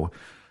 So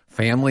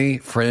family,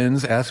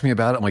 friends ask me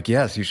about it. I'm like,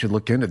 yes, you should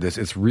look into this.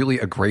 It's really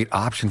a great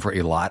option for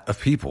a lot of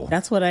people.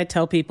 That's what I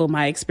tell people.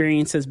 My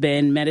experience has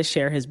been,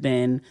 Medi-Share has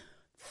been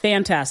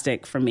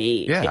fantastic for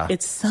me. Yeah.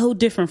 It's so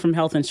different from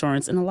health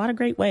insurance in a lot of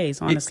great ways,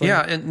 honestly.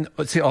 Yeah, and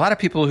see, a lot of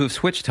people who've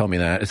switched tell me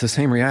that. It's the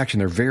same reaction.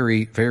 They're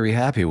very, very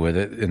happy with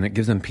it, and it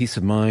gives them peace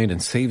of mind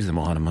and saves them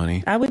a lot of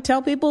money. I would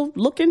tell people,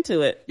 look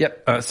into it.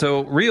 Yep.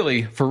 So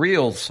really, for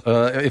reals,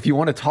 if you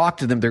want to talk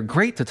to them, they're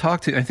great to talk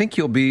to. I think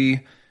you'll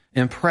be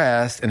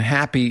impressed and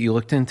happy you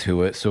looked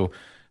into it. So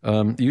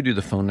you do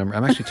the phone number.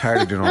 I'm actually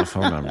tired of doing all the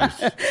phone numbers.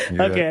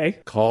 Okay.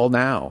 Call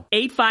now.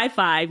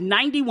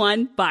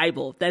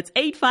 855-91-BIBLE. That's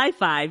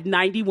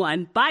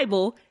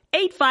 855-91-BIBLE.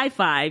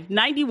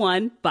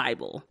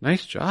 855-91-BIBLE.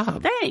 Nice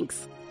job.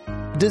 Thanks.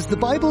 Does the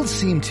Bible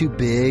seem too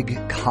big,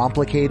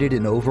 complicated,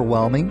 and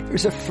overwhelming?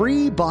 There's a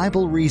free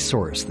Bible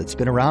resource that's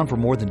been around for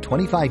more than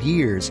 25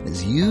 years and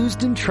is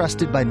used and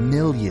trusted by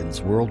millions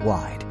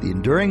worldwide. The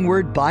Enduring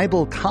Word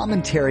Bible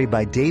Commentary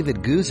by David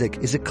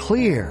Guzik is a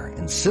clear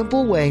and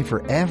simple way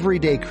for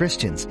everyday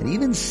Christians and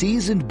even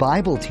seasoned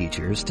Bible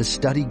teachers to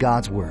study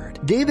God's Word.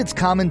 David's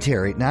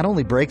commentary not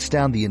only breaks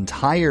down the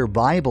entire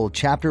Bible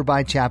chapter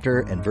by chapter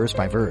and verse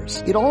by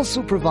verse, it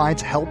also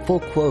provides helpful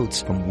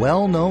quotes from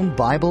well-known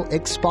Bible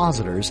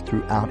expositors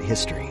throughout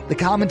history. The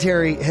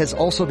commentary has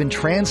also been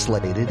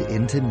translated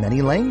into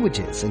many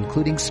languages,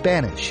 including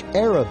Spanish,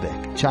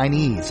 Arabic,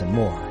 Chinese, and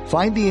more.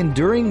 Find the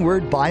Enduring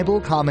Word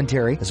Bible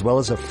Commentary as well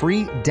as a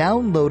free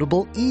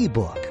downloadable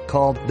ebook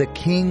called The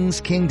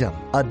King's Kingdom,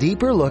 a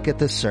deeper look at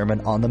the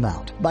Sermon on the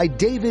Mount by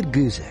David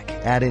Guzik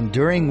at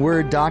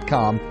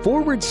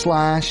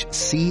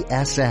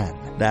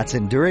enduringword.com/CSN. That's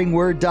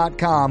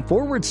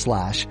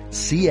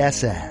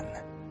enduringword.com/CSN.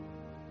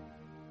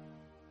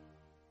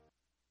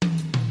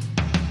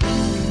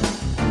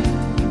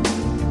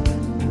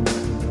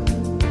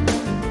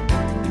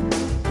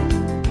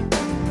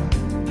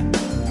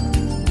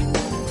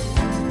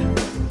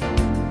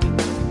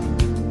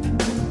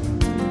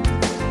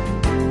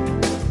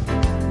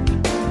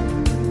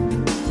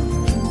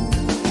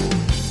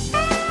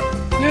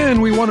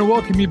 And we want to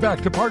welcome you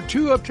back to part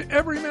 2 of To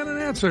Every Man an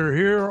Answer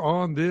here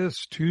on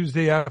this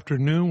Tuesday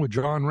afternoon with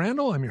John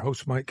Randall. I'm your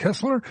host, Mike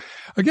Kessler.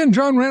 Again,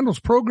 John Randall's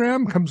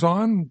program comes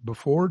on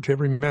before To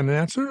Every Man an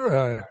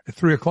Answer at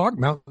 3 o'clock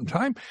Mountain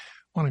Time. I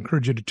want to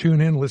encourage you to tune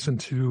in, listen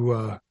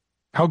to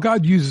how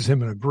God uses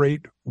him in a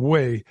great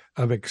way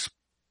of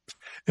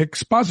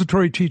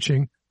expository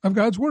teaching of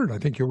God's word. I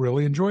think you'll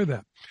really enjoy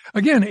that.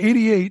 Again,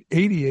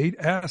 8888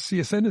 Ask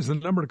CSN is the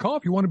number to call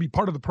if you want to be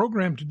part of the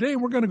program today.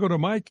 We're going to go to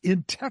Mike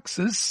in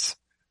Texas.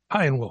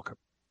 Hi and welcome.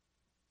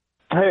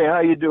 Hey, how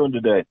you doing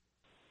today?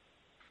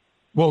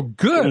 Well,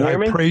 good.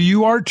 I pray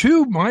you are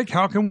too, Mike.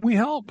 How can we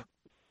help?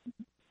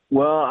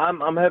 Well,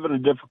 I'm having a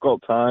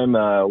difficult time,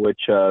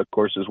 which of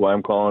course is why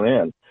I'm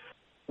calling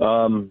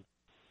in.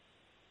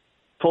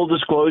 Full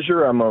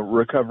disclosure, I'm a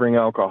recovering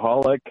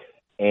alcoholic,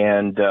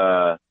 and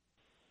my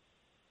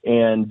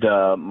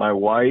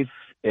wife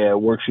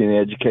works in the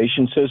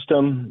education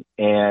system,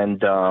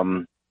 and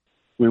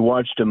we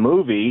watched a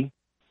movie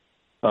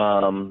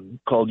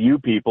called You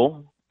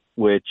People,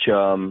 which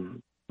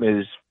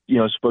is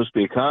supposed to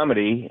be a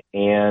comedy,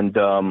 and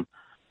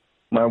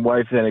my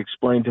wife then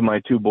explained to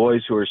my two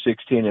boys who are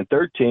 16 and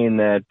 13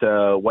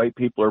 that white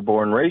people are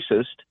born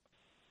racist,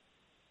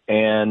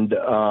 and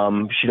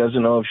she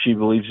doesn't know if she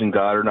believes in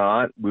God or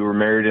not. We were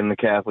married in the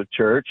Catholic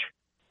Church.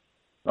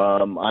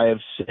 I have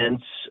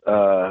since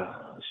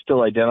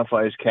still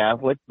identify as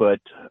Catholic, but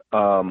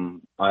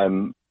I'm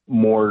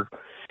more,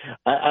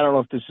 I don't know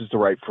if this is the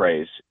right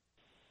phrase,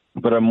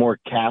 but I'm more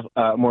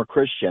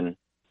Christian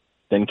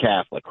than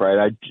Catholic,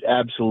 right? I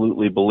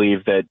absolutely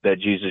believe that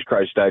Jesus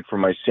Christ died for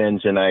my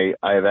sins, and I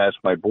have asked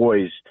my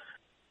boys,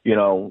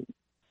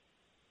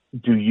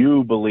 do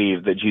you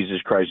believe that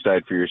Jesus Christ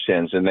died for your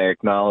sins? And they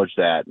acknowledge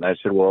that. And I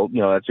said, well,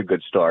 that's a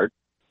good start.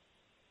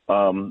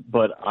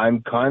 But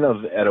I'm kind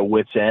of at a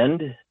wit's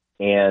end,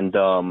 and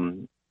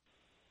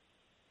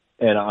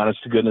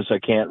honest to goodness, I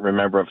can't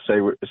remember if I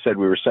said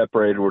we were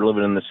separated, we're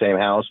living in the same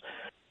house,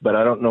 but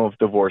I don't know if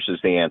divorce is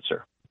the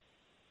answer.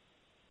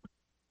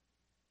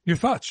 Your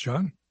thoughts,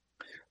 John?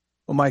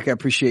 Well, Mike, I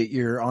appreciate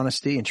your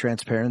honesty and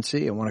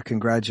transparency. I want to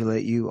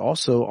congratulate you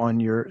also on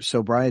your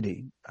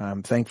sobriety.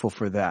 I'm thankful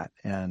for that.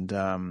 And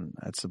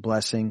that's a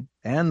blessing.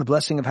 And the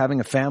blessing of having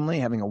a family,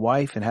 having a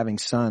wife, and having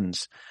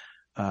sons.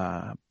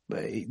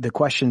 The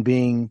question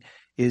being,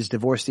 is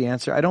divorce the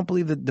answer? I don't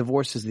believe that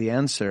divorce is the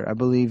answer. I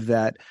believe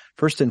that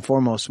first and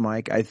foremost,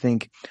 Mike, I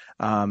think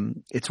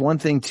it's one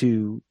thing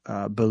to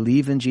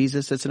believe in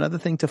Jesus. It's another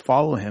thing to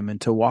follow him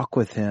and to walk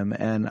with him.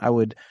 And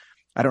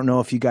I don't know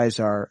if you guys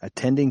are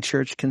attending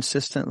church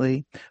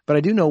consistently, but I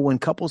do know when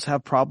couples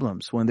have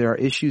problems, when there are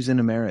issues in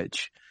a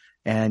marriage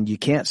and you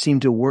can't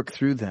seem to work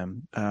through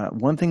them,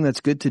 one thing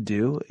that's good to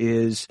do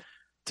is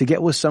to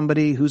get with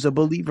somebody who's a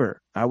believer.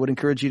 I would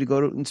encourage you to go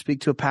and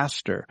speak to a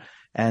pastor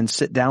and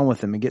sit down with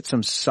them and get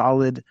some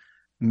solid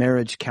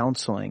marriage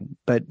counseling.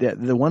 But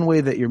the one way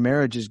that your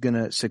marriage is going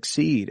to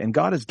succeed, and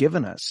God has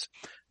given us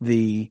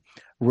the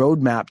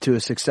roadmap to a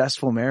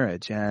successful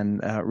marriage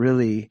and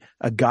really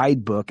a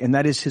guidebook, and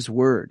that is his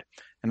word.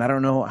 And I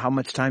don't know how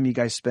much time you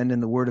guys spend in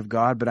the word of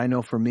God, but I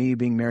know for me,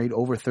 being married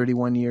over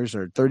 31 years,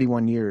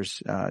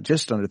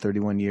 just under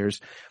 31 years,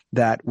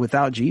 that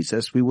without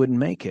Jesus, we wouldn't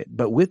make it.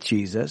 But with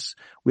Jesus,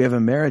 we have a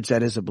marriage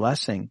that is a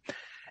blessing.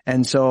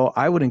 And so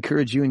I would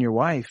encourage you and your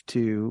wife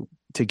to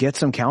get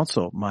some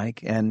counsel,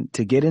 Mike, and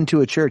to get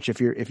into a church.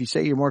 If you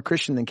say you're more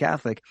Christian than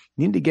Catholic,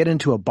 you need to get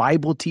into a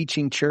Bible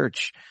teaching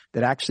church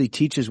that actually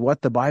teaches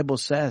what the Bible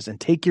says, and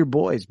take your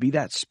boys, be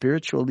that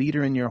spiritual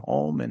leader in your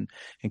home, and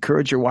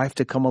encourage your wife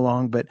to come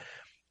along. But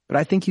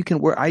I think you can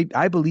work.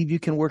 I believe you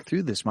can work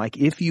through this, Mike,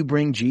 if you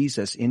bring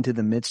Jesus into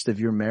the midst of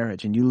your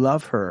marriage and you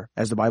love her,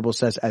 as the Bible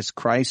says, as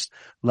Christ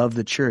loved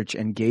the church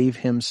and gave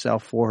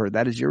himself for her.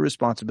 That is your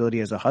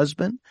responsibility as a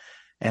husband,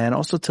 and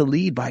also to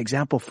lead by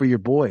example for your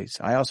boys.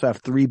 I also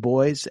have 3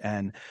 boys,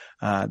 and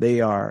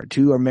 2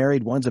 are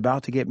married, one's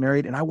about to get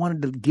married, and I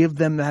wanted to give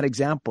them that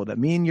example that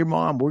me and your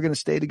mom, we're going to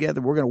stay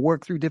together, we're going to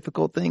work through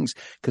difficult things,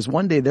 because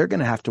one day they're going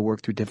to have to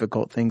work through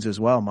difficult things as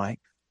well, Mike.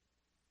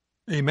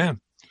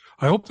 Amen.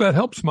 I hope that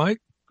helps, Mike.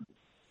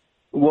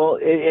 Well,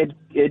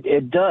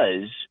 it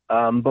does,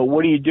 but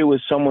what do you do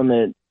with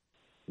someone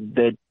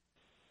that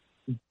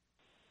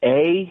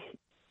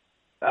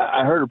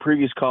I heard a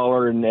previous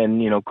caller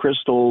and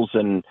crystals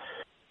and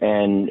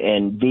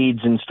beads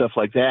and stuff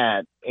like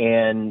that.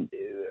 And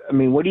I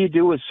mean, what do you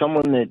do with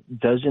someone that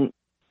doesn't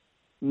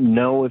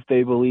know if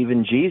they believe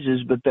in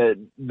Jesus, but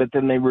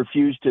then they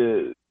refuse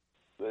to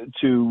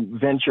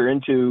venture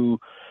into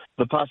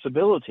the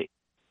possibility?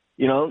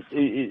 Well,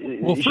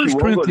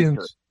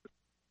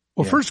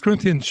 1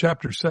 Corinthians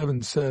chapter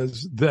 7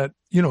 says that,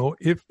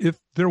 if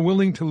they're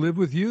willing to live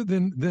with you,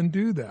 then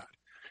do that.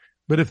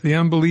 But if the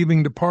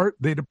unbelieving depart,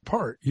 they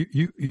depart.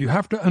 You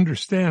have to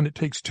understand it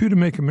takes 2 to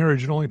make a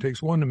marriage. It only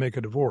takes 1 to make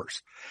a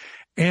divorce.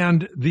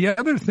 And the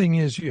other thing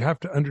is you have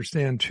to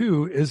understand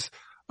too is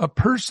a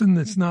person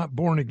that's not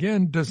born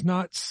again does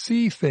not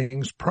see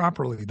things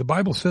properly. The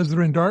Bible says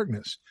they're in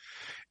darkness.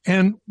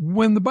 And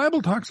when the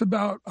Bible talks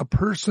about a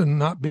person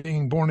not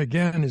being born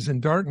again is in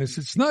darkness,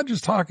 it's not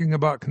just talking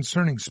about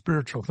concerning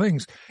spiritual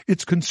things.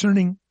 It's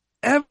concerning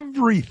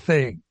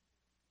everything.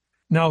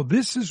 Now,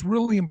 this is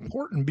really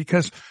important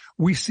because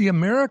we see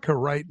America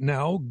right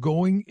now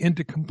going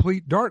into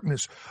complete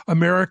darkness.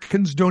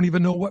 Americans don't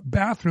even know what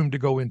bathroom to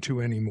go into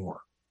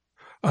anymore.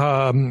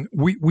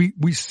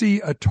 We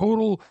see a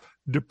total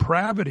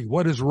depravity.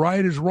 What is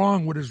right is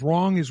wrong. What is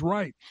wrong is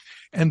right.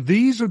 And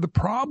these are the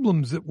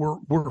problems that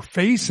we're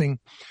facing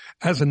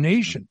as a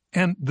nation.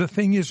 And the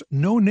thing is,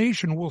 no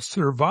nation will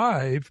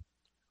survive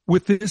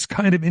with this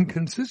kind of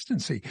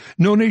inconsistency.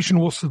 No nation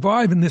will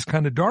survive in this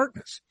kind of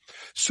darkness.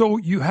 So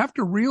you have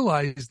to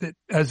realize that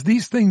as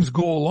these things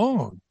go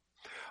along,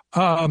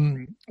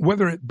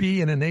 whether it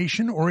be in a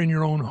nation or in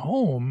your own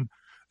home,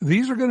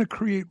 these are going to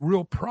create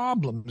real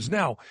problems.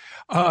 Now,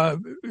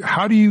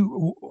 how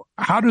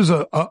does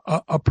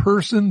a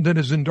person that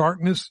is in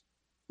darkness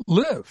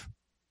live?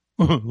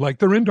 Like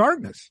they're in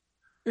darkness.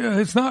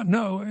 It's not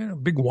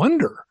big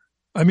wonder.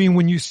 I mean,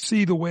 when you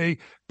see the way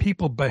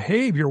people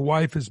behave, your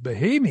wife is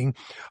behaving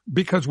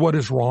because what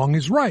is wrong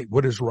is right.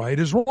 What is right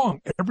is wrong.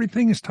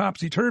 Everything is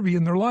topsy-turvy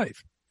in their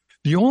life.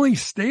 The only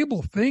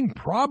stable thing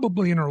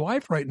probably in her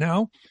life right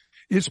now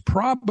is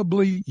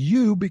probably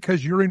you,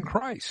 because you're in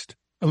Christ.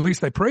 At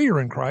least I pray you're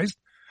in Christ.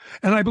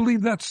 And I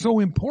believe that's so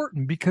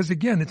important because,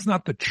 again, it's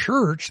not the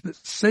church that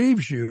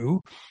saves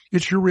you.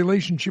 It's your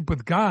relationship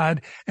with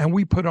God, and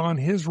we put on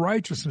his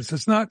righteousness.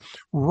 It's not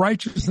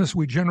righteousness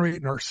we generate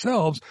in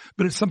ourselves,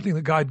 but it's something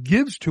that God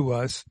gives to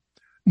us,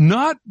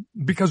 not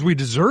because we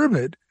deserve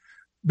it,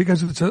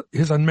 because it's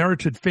his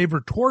unmerited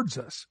favor towards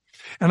us.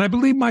 And I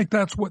believe, Mike,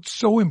 that's what's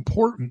so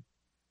important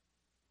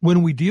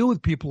when we deal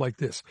with people like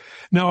this.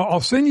 Now,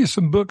 I'll send you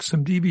some books,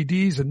 some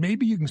DVDs, and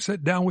maybe you can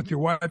sit down with your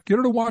wife, get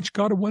her to watch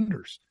God of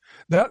Wonders.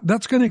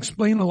 That's going to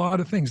explain a lot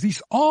of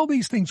things. All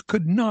these things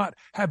could not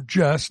have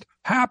just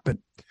happened.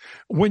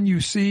 When you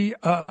see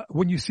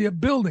a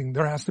building,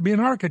 there has to be an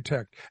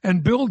architect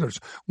and builders.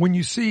 When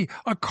you see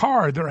a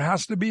car, there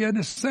has to be an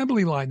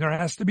assembly line. There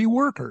has to be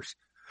workers.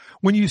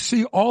 When you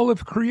see all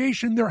of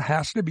creation, there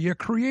has to be a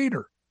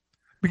creator.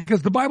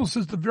 Because the Bible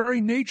says the very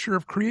nature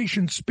of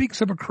creation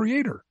speaks of a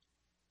creator.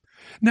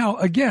 Now,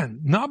 again,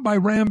 not by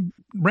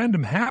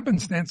random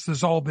happenstance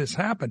does all this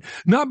happen.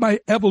 Not by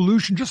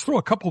evolution. Just throw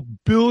a couple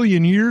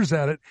billion years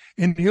at it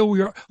and here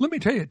we are. Let me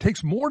tell you, it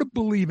takes more to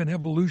believe in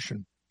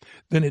evolution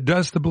than it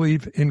does to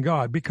believe in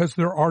God, because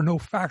there are no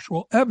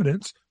factual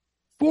evidence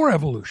for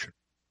evolution.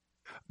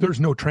 There's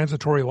no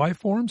transitory life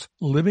forms,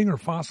 living or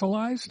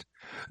fossilized.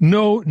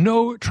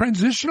 No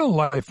transitional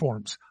life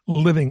forms,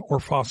 living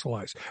or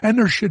fossilized. And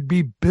there should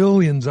be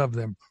billions of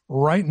them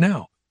right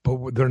now,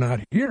 but they're not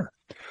here.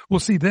 Well,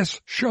 see, this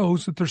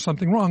shows that there's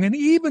something wrong. And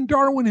even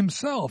Darwin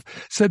himself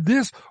said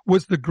this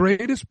was the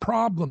greatest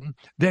problem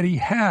that he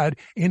had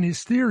in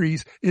his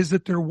theories, is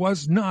that there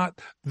was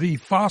not the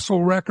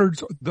fossil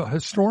records, the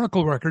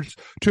historical records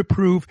to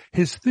prove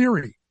his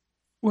theory.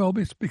 Well,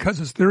 it's because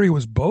his theory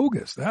was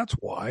bogus. That's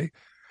why.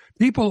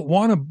 People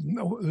want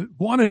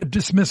to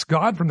dismiss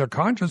God from their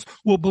conscience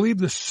will believe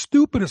the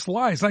stupidest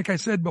lies. Like I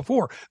said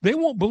before, they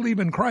won't believe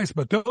in Christ,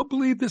 but they'll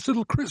believe this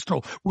little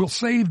crystal will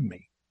save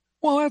me.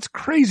 Well, that's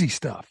crazy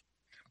stuff,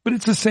 but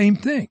it's the same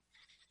thing.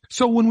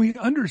 So when we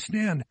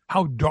understand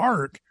how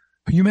dark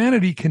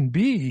humanity can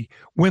be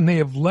when they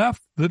have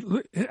left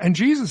and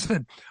Jesus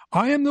said,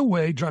 I am the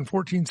way, John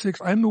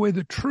 14:6, I am the way,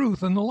 the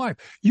truth, and the life.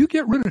 You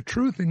get rid of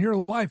truth in your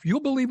life,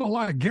 you'll believe a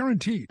lie,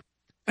 guaranteed.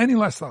 Any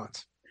last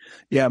thoughts?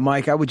 Yeah,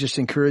 Mike, I would just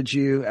encourage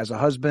you as a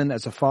husband,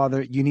 as a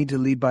father, you need to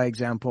lead by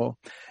example,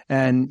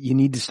 and you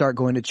need to start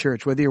going to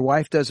church, whether your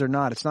wife does or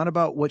not. It's not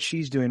about what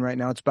she's doing right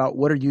now. It's about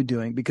what are you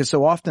doing? Because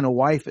so often a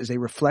wife is a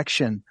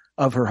reflection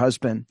of her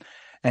husband,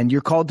 and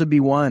you're called to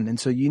be one. And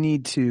so you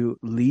need to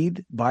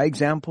lead by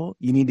example.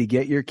 You need to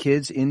get your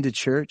kids into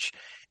church.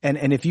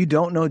 And if you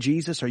don't know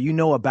Jesus or you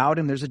know about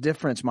him, there's a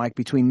difference, Mike,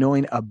 between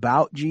knowing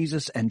about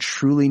Jesus and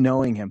truly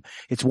knowing him.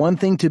 It's one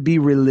thing to be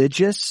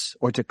religious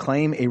or to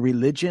claim a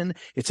religion.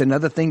 It's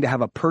another thing to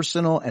have a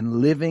personal and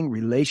living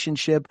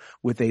relationship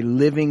with a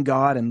living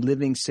God and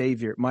living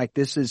Savior. Mike,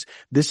 this is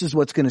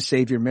what's going to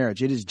save your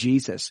marriage. It is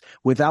Jesus.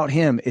 Without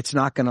him, it's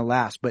not going to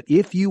last. But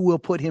if you will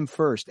put him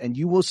first and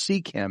you will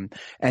seek him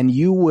and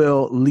you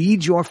will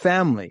lead your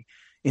family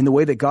in the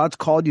way that God's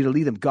called you to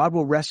lead them, God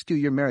will rescue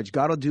your marriage.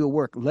 God will do a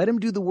work. Let him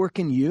do the work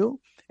in you,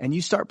 and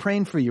you start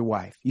praying for your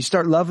wife. You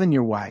start loving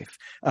your wife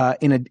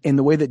in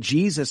the way that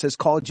Jesus has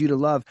called you to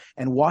love,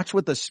 and watch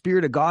what the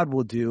Spirit of God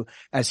will do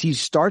as he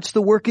starts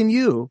the work in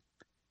you,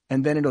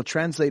 and then it'll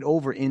translate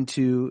over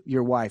into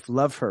your wife.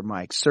 Love her,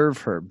 Mike.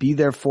 Serve her. Be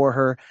there for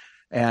her,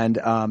 and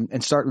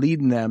start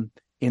leading them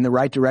in the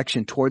right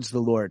direction towards the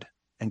Lord,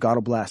 and God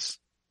will bless.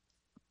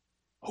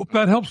 Hope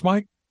that helps,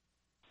 Mike.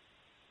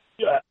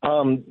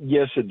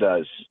 Yes, it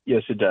does.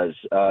 Yes, it does.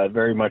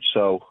 Very much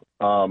so.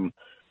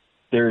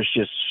 There's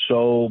just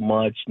so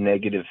much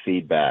negative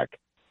feedback.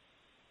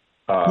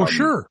 Well,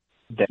 sure.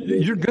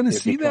 You're going to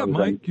see that,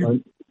 Mike.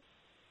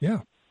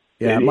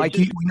 Yeah, Mike,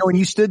 when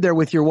you stood there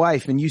with your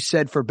wife and you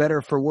said, for better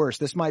or for worse,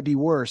 this might be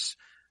worse,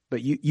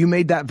 but you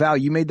made that vow,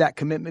 you made that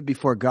commitment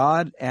before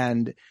God,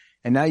 and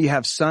now you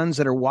have sons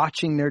that are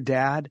watching their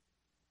dad,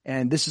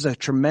 and this is a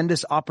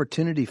tremendous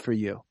opportunity for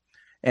you.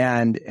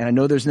 And I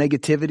know there's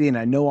negativity and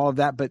I know all of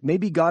that, but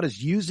maybe God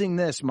is using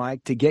this,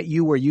 Mike, to get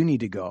you where you need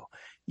to go.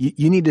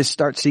 You need to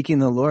start seeking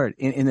the Lord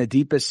in the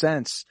deepest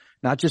sense,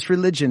 not just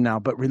religion now,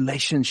 but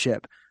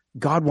relationship.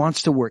 God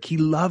wants to work. He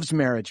loves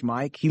marriage,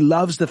 Mike. He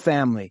loves the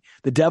family.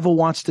 The devil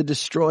wants to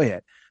destroy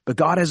it, but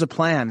God has a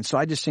plan. And so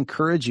I just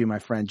encourage you, my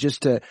friend,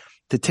 just to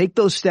take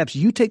those steps.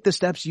 You take the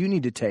steps you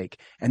need to take,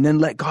 and then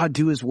let God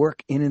do his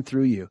work in and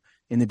through you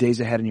in the days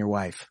ahead in your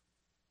wife.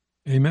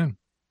 Amen.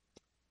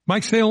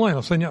 Mike, stay online.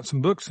 I'll send you out some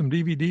books, some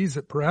DVDs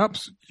that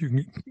perhaps you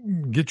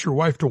can get your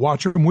wife to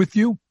watch them with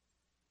you.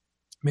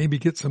 Maybe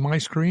get some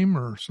ice cream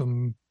or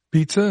some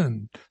pizza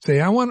and say,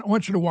 I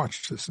want you to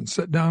watch this, and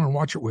sit down and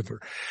watch it with her.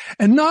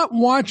 And not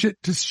watch it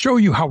to show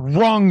you how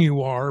wrong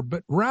you are,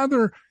 but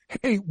rather,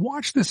 hey,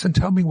 watch this and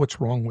tell me what's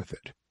wrong with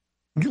it.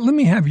 Let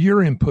me have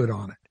your input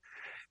on it.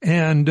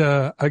 And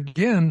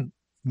again,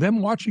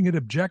 them watching it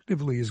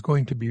objectively is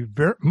going to be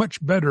very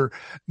much better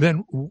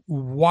than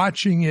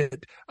watching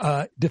it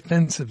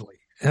defensively.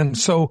 And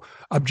so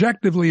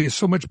objectively is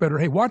so much better.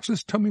 Hey, watch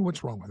this. Tell me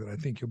what's wrong with it. I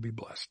think you'll be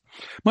blessed.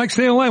 Mike,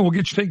 stay online. We'll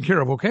get you taken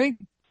care of, okay?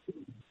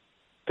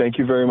 Thank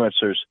you very much,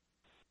 sirs.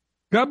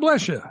 God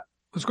bless you.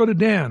 Let's go to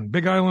Dan,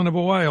 Big Island of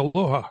Hawaii.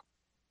 Aloha.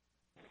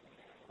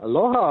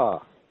 Aloha.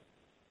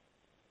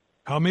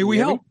 How may we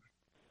help?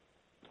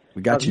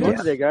 We got you, Dan.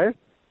 Today, guys.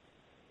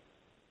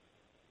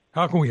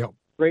 How can we help?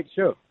 Great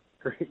show.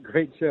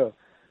 Great show.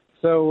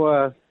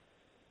 So,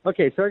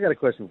 okay, so I got a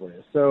question for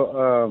you.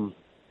 So,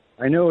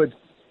 I know it's,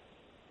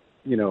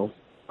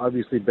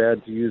 obviously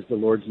bad to use the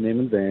Lord's name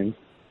in vain,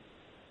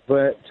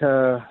 but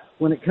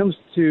when it comes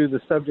to the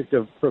subject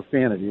of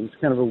profanity, it's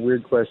kind of a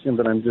weird question,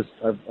 but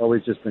I've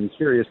always just been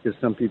curious, because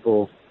some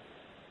people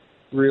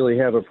really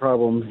have a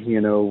problem,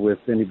 with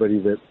anybody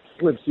that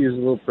slips use a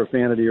little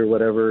profanity or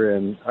whatever,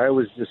 and I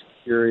was just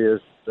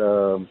curious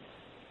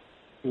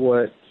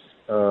what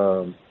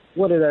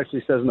it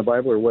actually says in the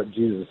Bible, or what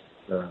Jesus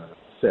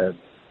said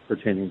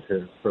pertaining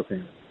to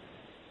profanity.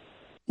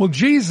 Well,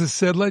 Jesus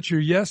said, let your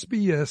yes be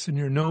yes and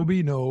your no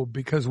be no,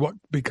 because what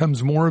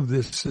becomes more of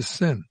this is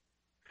sin.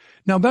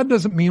 Now, that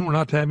doesn't mean we're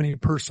not to have any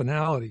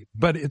personality,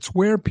 but it's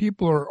where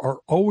people are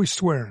always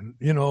swearing,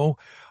 and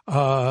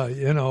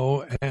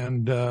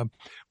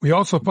we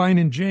also find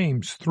in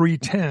James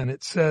 3:10,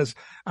 it says,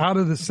 out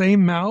of the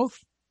same mouth,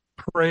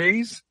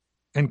 praise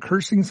and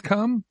cursings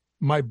come.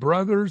 My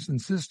brothers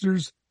and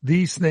sisters,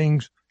 these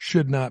things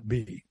should not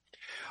be.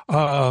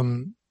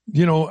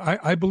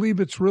 I believe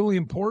it's really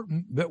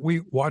important that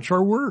we watch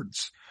our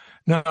words.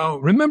 Now,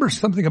 remember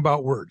something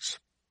about words.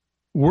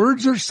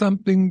 Words are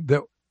something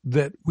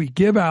that we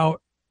give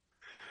out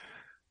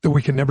that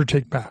we can never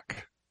take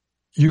back.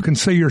 You can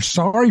say you're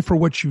sorry for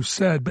what you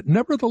said, but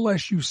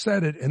nevertheless you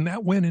said it, and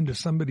that went into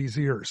somebody's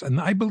ears. And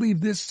I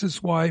believe this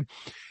is why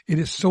it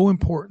is so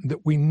important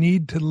that we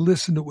need to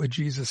listen to what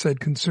Jesus said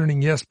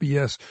concerning yes be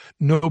yes,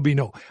 no be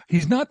no.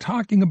 He's not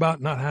talking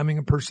about not having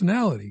a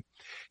personality.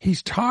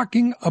 He's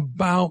talking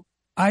about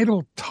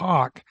idle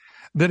talk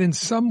that in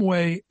some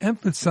way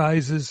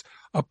emphasizes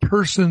a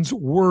person's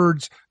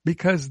words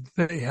because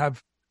they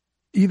have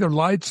either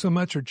lied so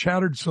much or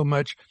chattered so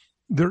much,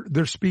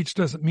 their speech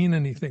doesn't mean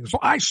anything. So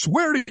I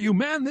swear to you,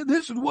 man,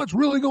 this is what's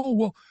really going.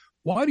 Well,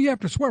 why do you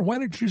have to swear? Why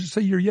don't you just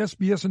say your yes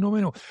be yes and no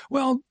be no?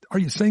 Well, are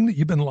you saying that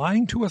you've been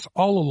lying to us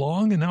all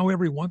along, and now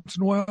every once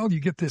in a while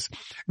you get this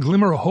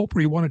glimmer of hope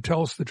where you want to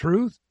tell us the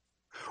truth?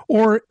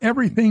 Or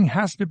everything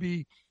has to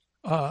be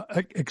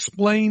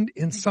explained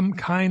in some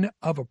kind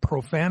of a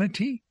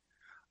profanity?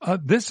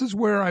 This is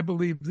where I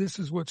believe this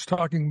is what's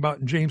talking about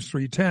in James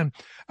 3:10.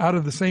 Out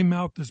of the same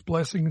mouth as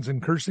blessings and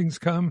cursings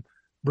come.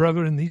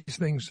 Brethren, these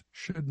things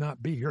should not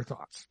be. Your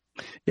thoughts?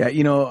 Yeah,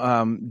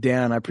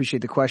 Dan, I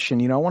appreciate the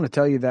question. I want to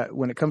tell you that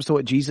when it comes to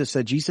what Jesus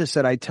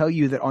said, I tell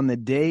you that on the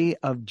day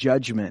of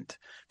judgment,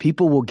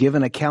 people will give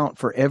an account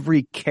for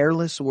every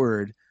careless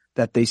word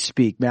that they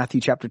speak.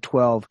 Matthew chapter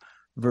 12,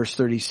 verse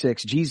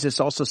 36. Jesus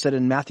also said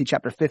in Matthew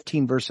chapter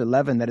 15, verse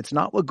 11, that it's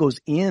not what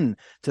goes in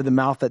to the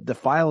mouth that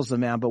defiles the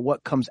man, but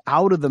what comes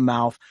out of the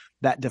mouth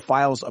that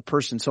defiles a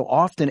person. So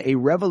often a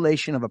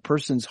revelation of a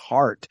person's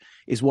heart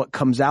is what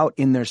comes out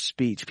in their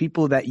speech.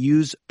 People that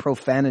use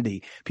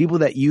profanity, people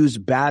that use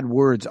bad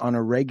words on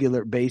a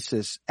regular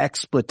basis,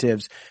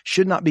 expletives,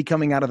 should not be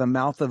coming out of the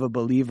mouth of a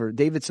believer.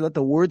 David said, let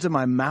the words of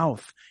my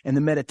mouth and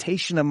the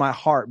meditation of my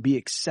heart be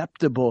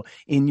acceptable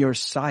in your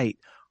sight,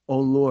 O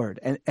Lord.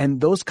 And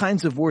those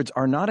kinds of words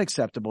are not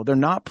acceptable. They're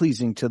not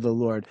pleasing to the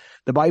Lord.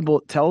 The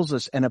Bible tells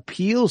us and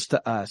appeals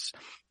to us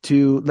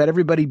to let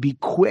everybody be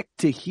quick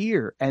to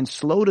hear and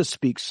slow to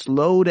speak,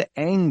 slow to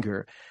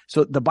anger.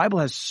 So the Bible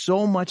has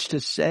so much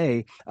to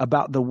say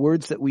about the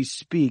words that we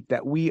speak,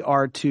 that we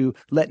are to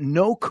let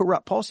no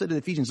corrupt, Paul said to the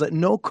Ephesians, let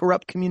no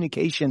corrupt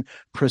communication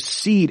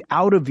proceed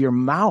out of your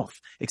mouth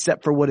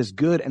except for what is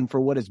good and for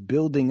what is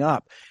building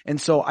up.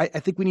 And so I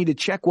think we need to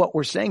check what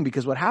we're saying,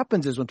 because what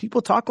happens is when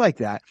people talk like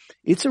that,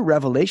 it's a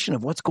revelation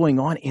of what's going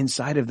on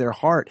inside of their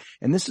heart.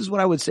 And this is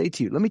what I would say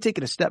to you. Let me take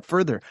it a step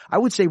further. I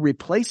would say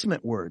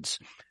replacement words.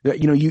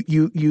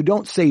 You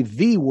don't say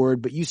the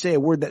word, but you say a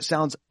word that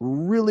sounds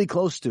really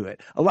close to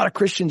it. A lot of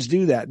Christians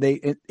do that.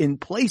 They, in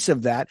place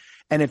of that,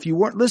 and if you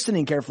weren't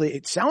listening carefully,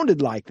 it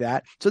sounded like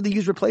that. So they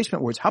use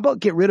replacement words. How about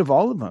get rid of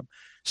all of them?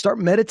 Start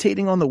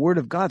meditating on the word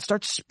of God.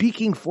 Start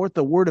speaking forth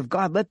the word of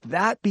God. Let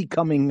that be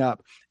coming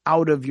up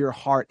out of your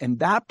heart and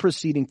that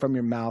proceeding from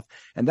your mouth.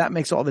 And that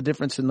makes all the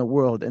difference in the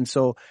world. And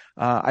so,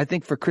 I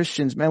think for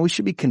Christians, man, we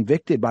should be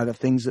convicted by the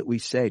things that we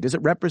say. Does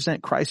it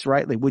represent Christ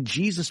rightly? Would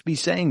Jesus be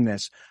saying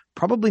this?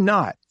 Probably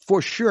not.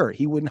 For sure.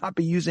 He would not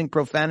be using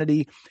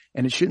profanity,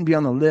 and it shouldn't be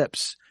on the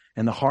lips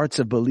and the hearts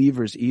of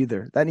believers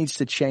either. That needs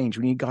to change.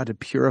 We need God to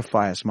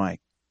purify us, Mike.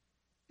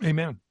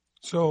 Amen.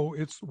 So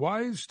it's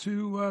wise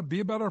to be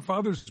about our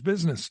Father's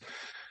business.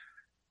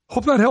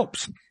 Hope that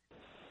helps.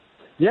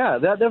 Yeah,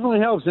 that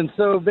definitely helps. And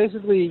so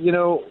basically,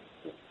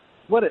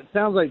 what it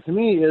sounds like to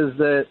me is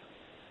that,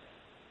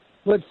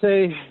 let's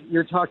say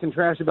you're talking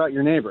trash about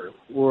your neighbor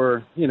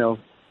or,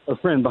 a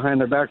friend behind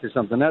their back or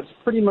something. That's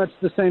pretty much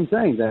the same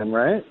thing then,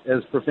 right,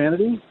 as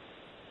profanity?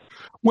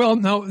 Well,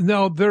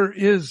 now there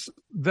is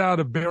that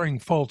of bearing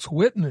false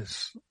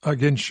witness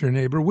against your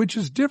neighbor, which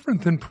is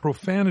different than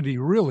profanity,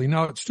 really.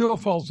 Now, it still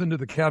falls into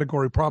the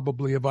category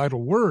probably of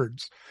idle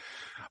words,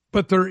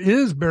 but there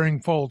is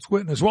bearing false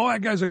witness. Well,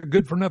 that guy's a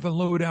good-for-nothing,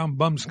 low-down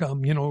bum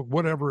scum,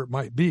 whatever it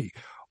might be.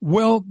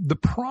 Well, the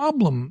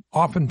problem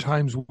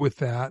oftentimes with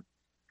that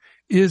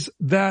is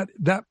that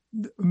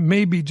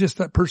may be just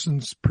that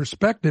person's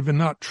perspective and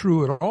not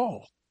true at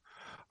all.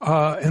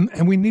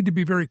 And we need to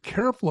be very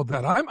careful of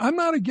that. I'm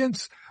not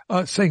against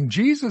saying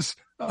Jesus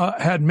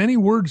had many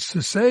words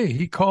to say.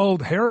 He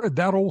called Herod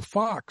that old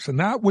fox, and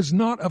that was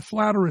not a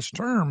flatterous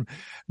term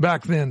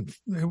back then.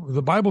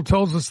 The Bible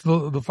tells us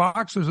the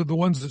foxes are the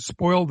ones that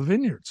spoil the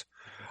vineyards.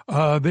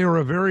 They were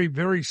a very,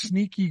 very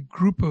sneaky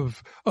group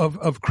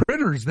of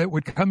critters that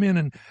would come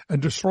in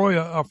and destroy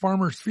a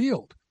farmer's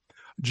field.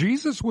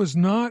 Jesus was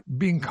not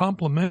being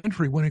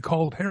complimentary when he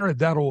called Herod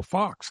that old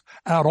fox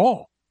at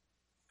all.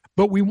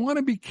 But we want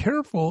to be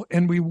careful,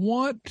 and we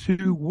want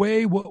to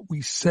weigh what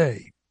we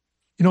say.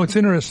 It's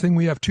interesting.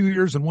 We have 2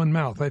 ears and one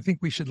mouth. I think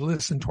we should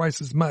listen twice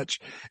as much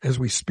as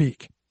we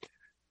speak.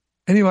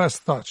 Any last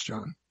thoughts,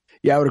 John?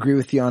 Yeah, I would agree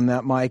with you on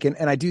that, Mike. And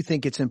I do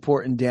think it's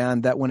important,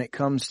 Dan, that when it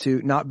comes to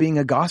not being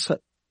a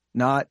gossip,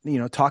 not,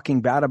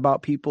 talking bad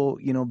about people,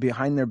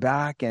 behind their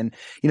back. And,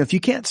 if you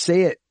can't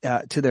say it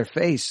to their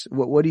face,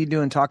 what are you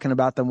doing talking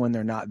about them when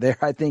they're not there?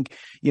 I think,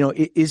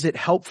 is it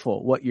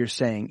helpful what you're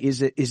saying?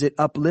 Is it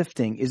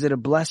uplifting? Is it a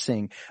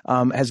blessing?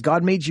 Has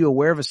God made you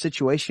aware of a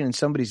situation in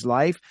somebody's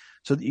life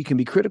so that you can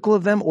be critical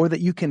of them or that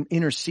you can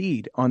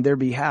intercede on their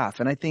behalf?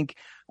 And I think,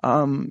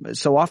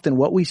 so often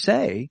what we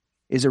say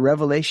is a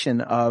revelation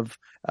of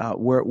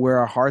where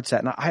our heart's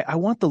at. And I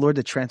want the Lord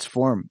to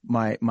transform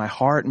my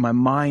heart and my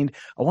mind.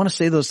 I want to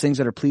say those things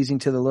that are pleasing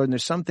to the Lord. And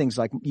there's some things,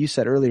 like you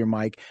said earlier,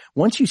 Mike,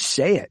 once you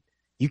say it,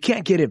 you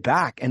can't get it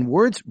back. And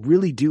words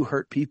really do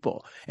hurt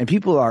people. And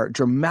people are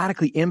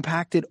dramatically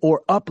impacted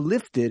or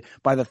uplifted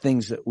by the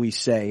things that we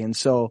say. And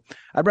so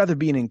I'd rather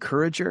be an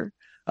encourager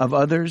of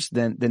others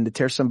than to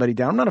tear somebody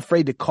down. I'm not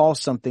afraid to call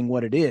something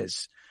what it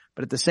is.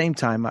 But at the same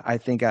time, I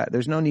think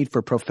there's no need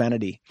for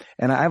profanity.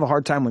 And I have a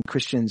hard time when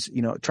Christians,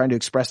 trying to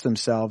express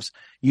themselves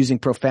using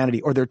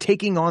profanity, or they're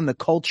taking on the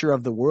culture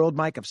of the world,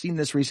 Mike. I've seen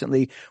this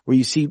recently where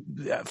you see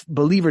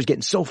believers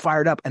getting so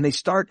fired up and they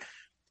start,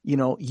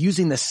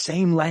 using the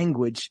same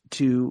language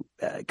to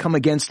come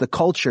against the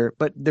culture,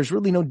 but there's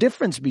really no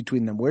difference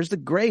between them. Where's the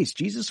grace?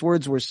 Jesus'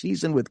 words were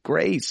seasoned with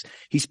grace.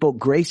 He spoke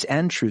grace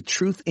and truth.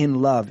 Truth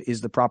in love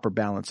is the proper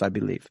balance, I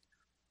believe.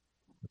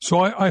 So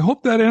I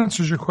hope that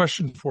answers your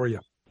question for you.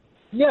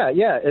 Yeah,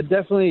 it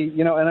definitely,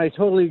 and I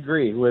totally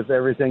agree with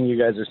everything you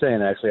guys are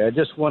saying, actually. I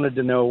just wanted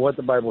to know what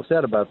the Bible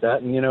said about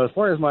that. And, as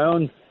far as my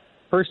own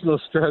personal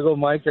struggle,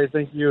 Mike, I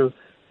think you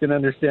can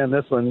understand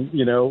this one.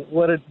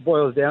 What it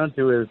boils down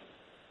to is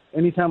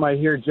anytime I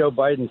hear Joe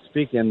Biden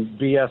speaking,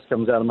 BS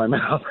comes out of my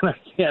mouth, and I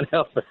can't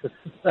help it.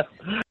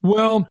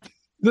 Well,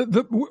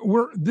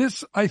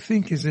 this, I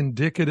think, is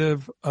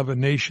indicative of a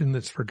nation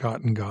that's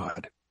forgotten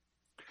God.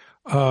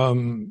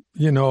 And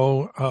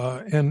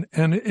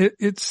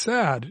it's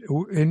sad.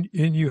 And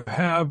you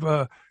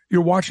have,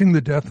 you're watching the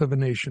death of a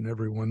nation,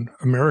 everyone.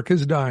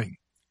 America's dying.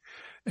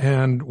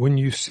 And when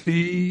you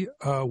see,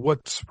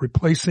 what's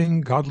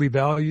replacing godly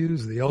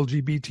values, the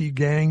LGBT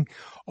gang,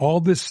 all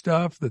this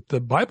stuff that the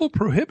Bible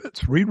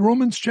prohibits, read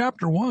Romans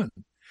chapter 1.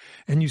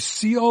 And you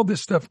see all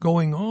this stuff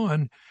going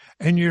on,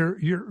 and you're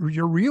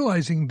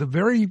realizing the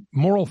very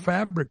moral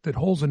fabric that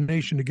holds a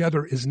nation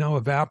together is now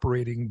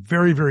evaporating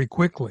very, very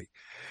quickly.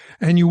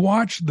 And you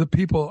watch the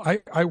people.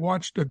 I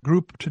watched a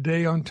group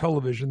today on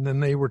television,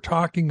 and they were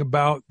talking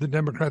about the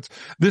Democrats.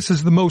 This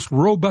is the most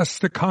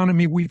robust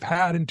economy we've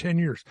had in 10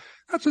 years.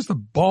 That's just a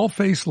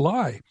bald-faced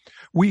lie.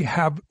 We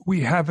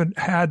haven't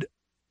had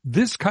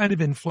this kind of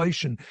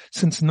inflation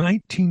since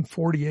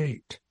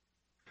 1948.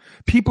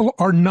 People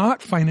are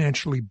not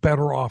financially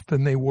better off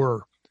than they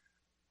were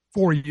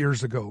 4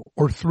 years ago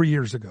or 3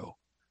 years ago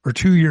or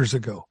 2 years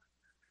ago.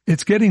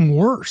 It's getting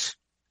worse.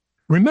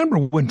 Remember,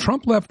 when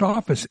Trump left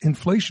office,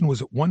 inflation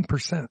was at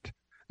 1%.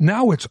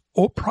 Now it's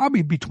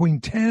probably between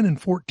 10 and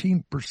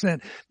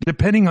 14%,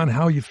 depending on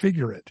how you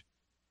figure it.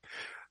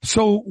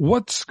 So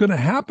what's going to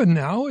happen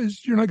now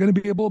is you're not going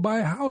to be able to buy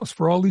a house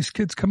for all these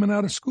kids coming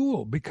out of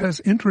school because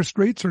interest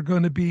rates are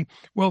going to be,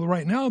 well,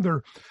 right now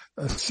they're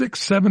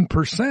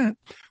 6-7%.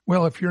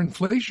 Well, if your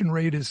inflation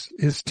rate is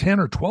 10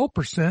 or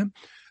 12%,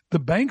 the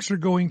banks are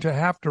going to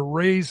have to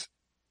raise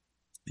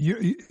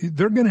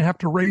they're going to have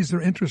to raise their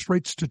interest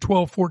rates to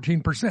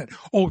 12-14%.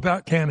 Oh,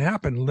 that can't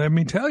happen. Let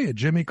me tell you,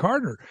 Jimmy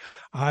Carter,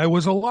 I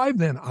was alive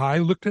then. I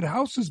looked at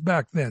houses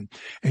back then,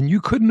 and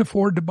you couldn't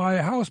afford to buy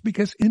a house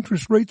because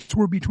interest rates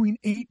were between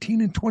 18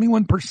 and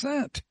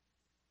 21%.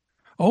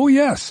 Oh,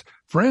 yes,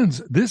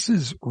 friends, this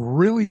is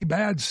really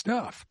bad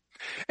stuff.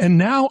 And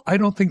now I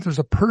don't think there's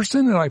a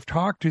person that I've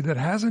talked to that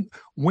hasn't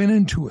went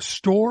into a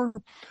store,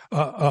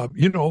 a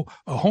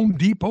Home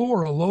Depot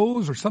or a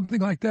Lowe's or something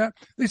like that.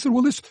 They said,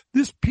 well, this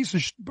piece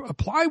of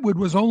plywood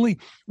was only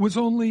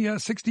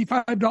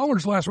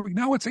 $65 last week.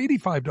 Now it's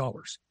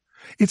 $85.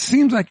 It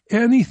seems like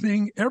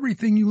everything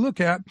you look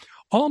at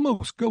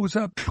almost goes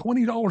up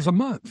 $20 a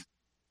month.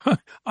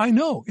 I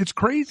know, it's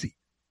crazy.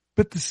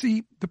 But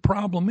the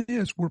problem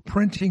is we're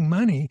printing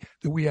money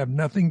that we have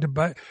nothing to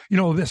buy. You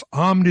know, this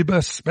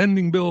omnibus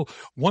spending bill,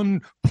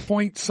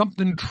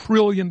 1-point-something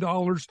trillion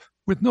dollars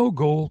with no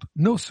gold,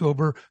 no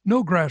silver,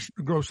 no gross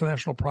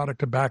national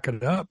product to back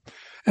it up.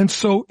 And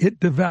so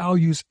it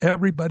devalues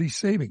everybody's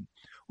saving.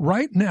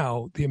 Right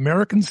now, the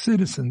American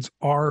citizens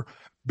are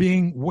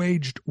being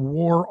waged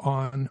war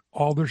on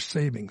all their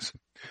savings.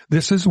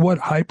 This is what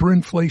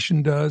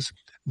hyperinflation does.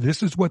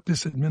 This is what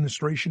this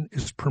administration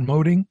is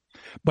promoting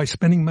by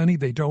spending money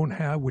they don't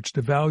have, which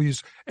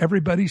devalues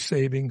everybody's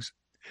savings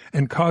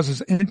and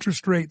causes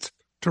interest rates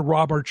to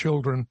rob our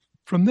children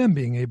from them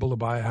being able to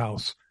buy a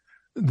house.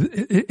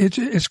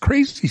 It's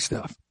crazy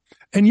stuff.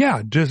 And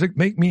yeah, does it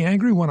make me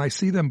angry when I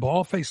see them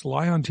bald-faced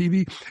lie on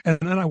TV and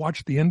then I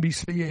watch the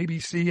NBC,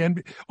 ABC,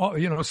 and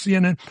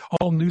CNN,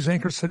 all news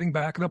anchors sitting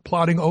back and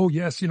applauding, oh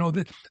yes, no,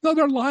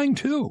 they're lying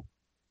too.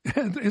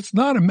 It's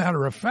not a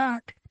matter of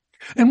fact.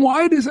 And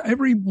why does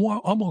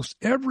almost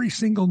every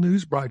single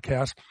news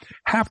broadcast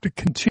have to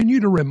continue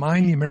to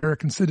remind the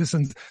American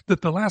citizens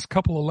that the last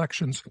couple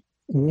elections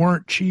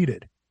weren't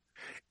cheated?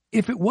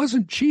 If it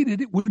wasn't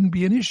cheated, it wouldn't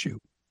be an issue.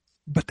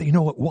 But they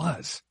know it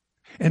was.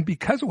 And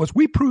because it was,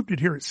 we proved it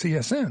here at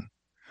CSN.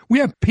 We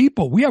have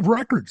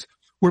records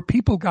where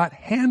people got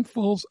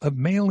handfuls of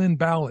mail-in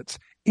ballots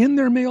in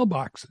their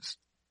mailboxes.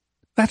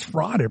 That's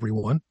fraud,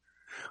 everyone.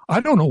 I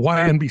don't know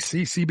why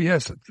NBC,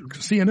 CBS,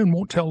 CNN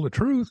won't tell the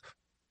truth.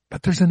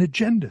 But there's an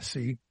agenda,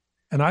 see?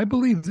 And I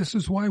believe this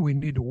is why we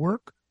need to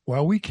work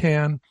while we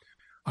can.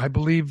 I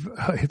believe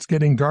it's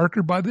getting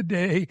darker by the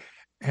day.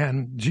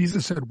 And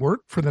Jesus said, work,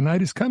 for the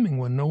night is coming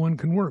when no one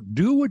can work.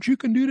 Do what you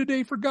can do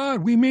today for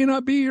God. We may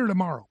not be here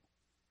tomorrow.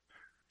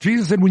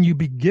 Jesus said, when you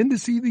begin to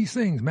see these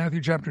things,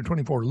 Matthew chapter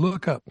 24,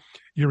 look up.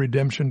 Your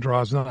redemption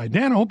draws nigh.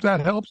 Dan, I hope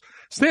that helps.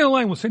 Stay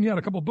online. We'll send you out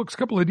a couple of books, a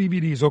couple of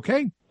DVDs,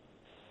 okay?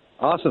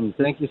 Awesome.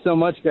 Thank you so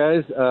much,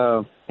 guys.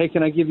 Hey,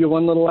 can I give you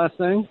one little last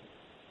thing?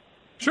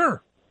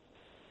 Sure.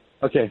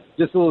 Okay,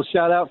 just a little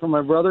shout out from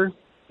my brother,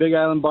 Big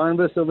Island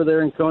Barnabas over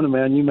there in Kona,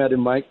 man. You met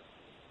him, Mike.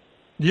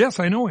 Yes,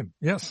 I know him.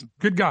 Yes,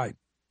 good guy.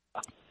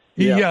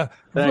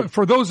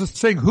 For those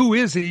saying, who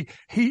is he?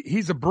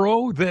 He's a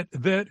bro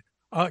that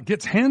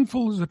gets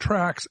handfuls of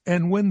tracts,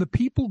 and when the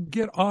people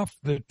get off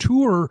the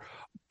tour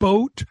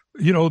boat,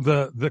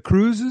 the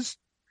cruises,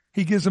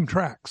 he gives them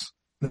tracts.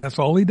 That's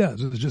all he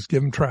does is just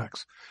give them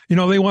tracts. They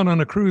went on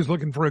a cruise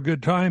looking for a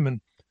good time, and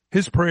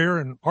his prayer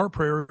and our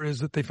prayer is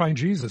that they find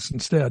Jesus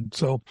instead.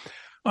 So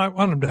I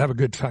want them to have a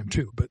good time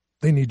too, but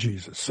they need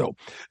Jesus. So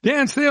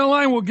Dan, stay on the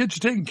line. We'll get you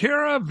taken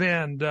care of.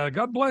 And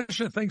God bless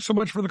you. Thanks so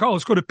much for the call.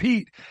 Let's go to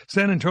Pete,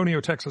 San Antonio,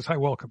 Texas. Hi,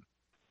 welcome.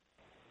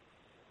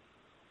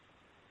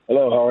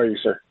 Hello, how are you,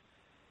 sir?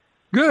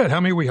 Good. How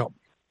may we help?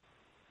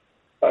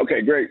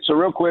 Okay, great. So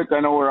real quick,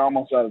 I know we're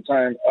almost out of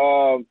time.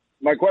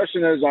 My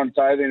question is on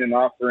tithing and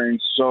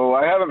offerings. So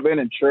I haven't been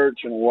in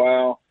church in a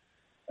while.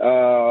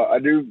 I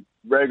do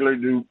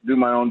regularly do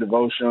my own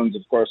devotions.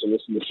 Of course, I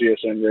listen to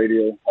CSN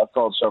radio. I've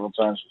called several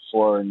times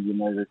before, and you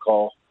may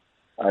recall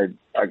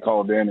I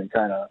called in and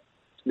kind of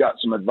got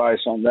some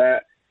advice on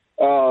that.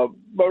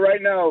 But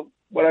right now,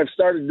 what I've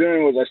started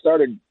doing was I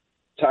started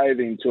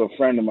tithing to a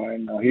friend of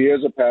mine. Now, he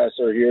is a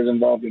pastor. He is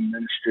involved in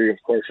ministry. Of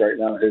course, right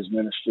now, his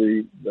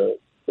ministry, the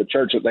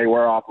church that they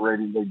were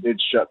operating, they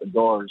did shut the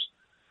doors.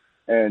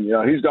 And,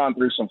 he's gone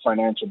through some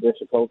financial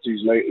difficulties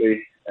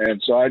lately. And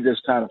so I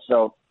just kind of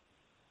felt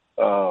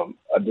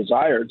a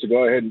desire to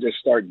go ahead and just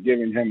start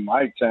giving him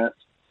my tenth.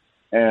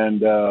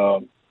 And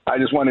I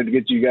just wanted to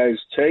get you guys'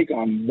 take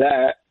on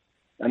that.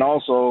 And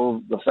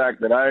also the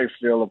fact that I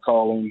feel a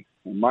calling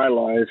in my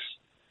life.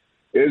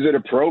 Is it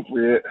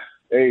appropriate,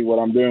 A, what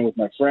I'm doing with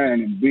my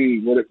friend, and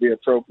B, would it be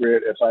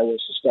appropriate if I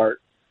was to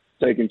start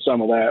taking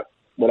some of that,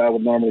 what I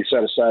would normally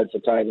set aside for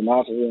tithe and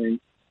offering?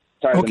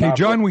 Okay,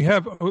 John, we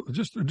have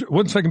just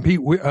 1 second, Pete.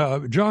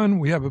 John,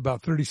 we have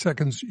about 30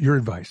 seconds. Your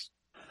advice.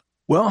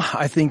 Well,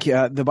 I think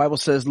the Bible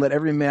says, let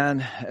every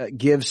man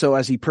give so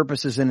as he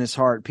purposes in his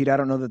heart. Pete, I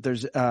don't know that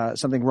there's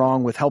something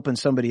wrong with helping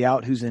somebody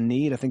out who's in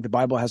need. I think the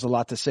Bible has a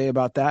lot to say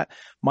about that.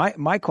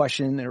 My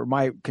question or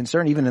my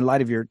concern, even in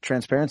light of your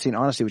transparency and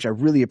honesty, which I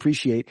really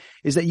appreciate,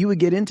 is that you would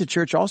get into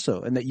church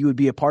also and that you would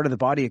be a part of the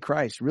body of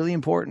Christ. Really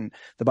important.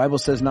 The Bible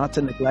says not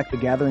to neglect the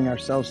gathering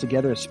ourselves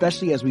together,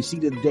 especially as we see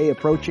the day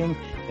approaching.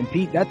 And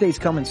Pete, that day's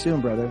coming soon,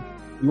 brother.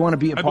 You want to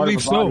be a part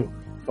of the body.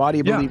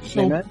 Body of believers.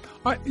 So, Amen.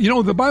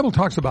 The Bible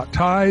talks about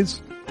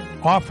tithes,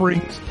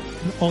 offerings,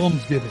 and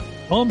almsgiving.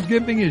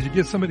 Almsgiving is you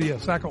give somebody a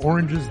sack of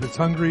oranges that's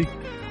hungry.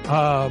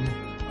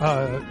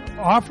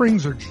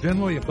 Offerings are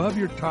generally above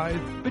your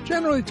tithe, but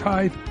generally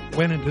tithe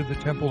went into the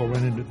temple or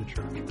went into the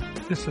church.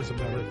 Just as a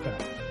matter of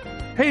fact.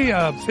 Hey,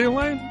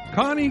 Celine,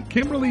 Connie,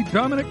 Kimberly,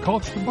 Dominic, call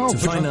us tomorrow. To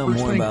find out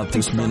more about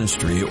this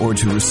ministry or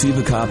to receive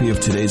a copy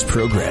of today's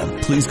program,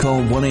 please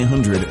call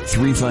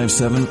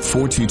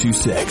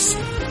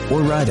 1-800-357-4226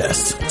 or write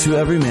us to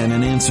Every Man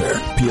an Answer,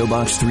 P.O.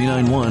 Box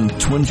 391,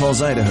 Twin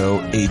Falls,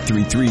 Idaho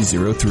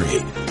 83303.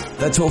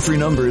 That toll-free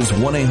number is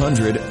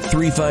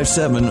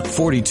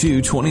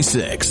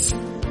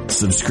 1-800-357-4226.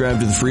 Subscribe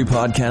to the free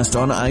podcast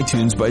on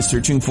iTunes by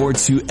searching for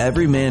To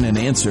Every Man an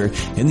Answer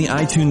in the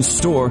iTunes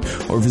store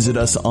or visit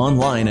us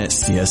online at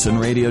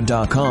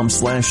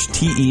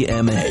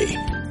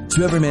csnradio.com/TEMA.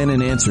 To Every Man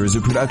an Answer is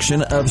a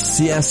production of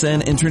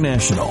CSN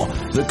International,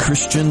 the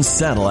Christian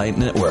Satellite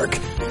Network.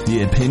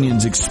 The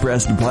opinions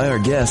expressed by our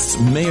guests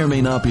may or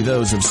may not be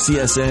those of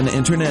CSN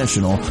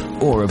International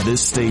or of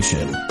this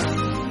station.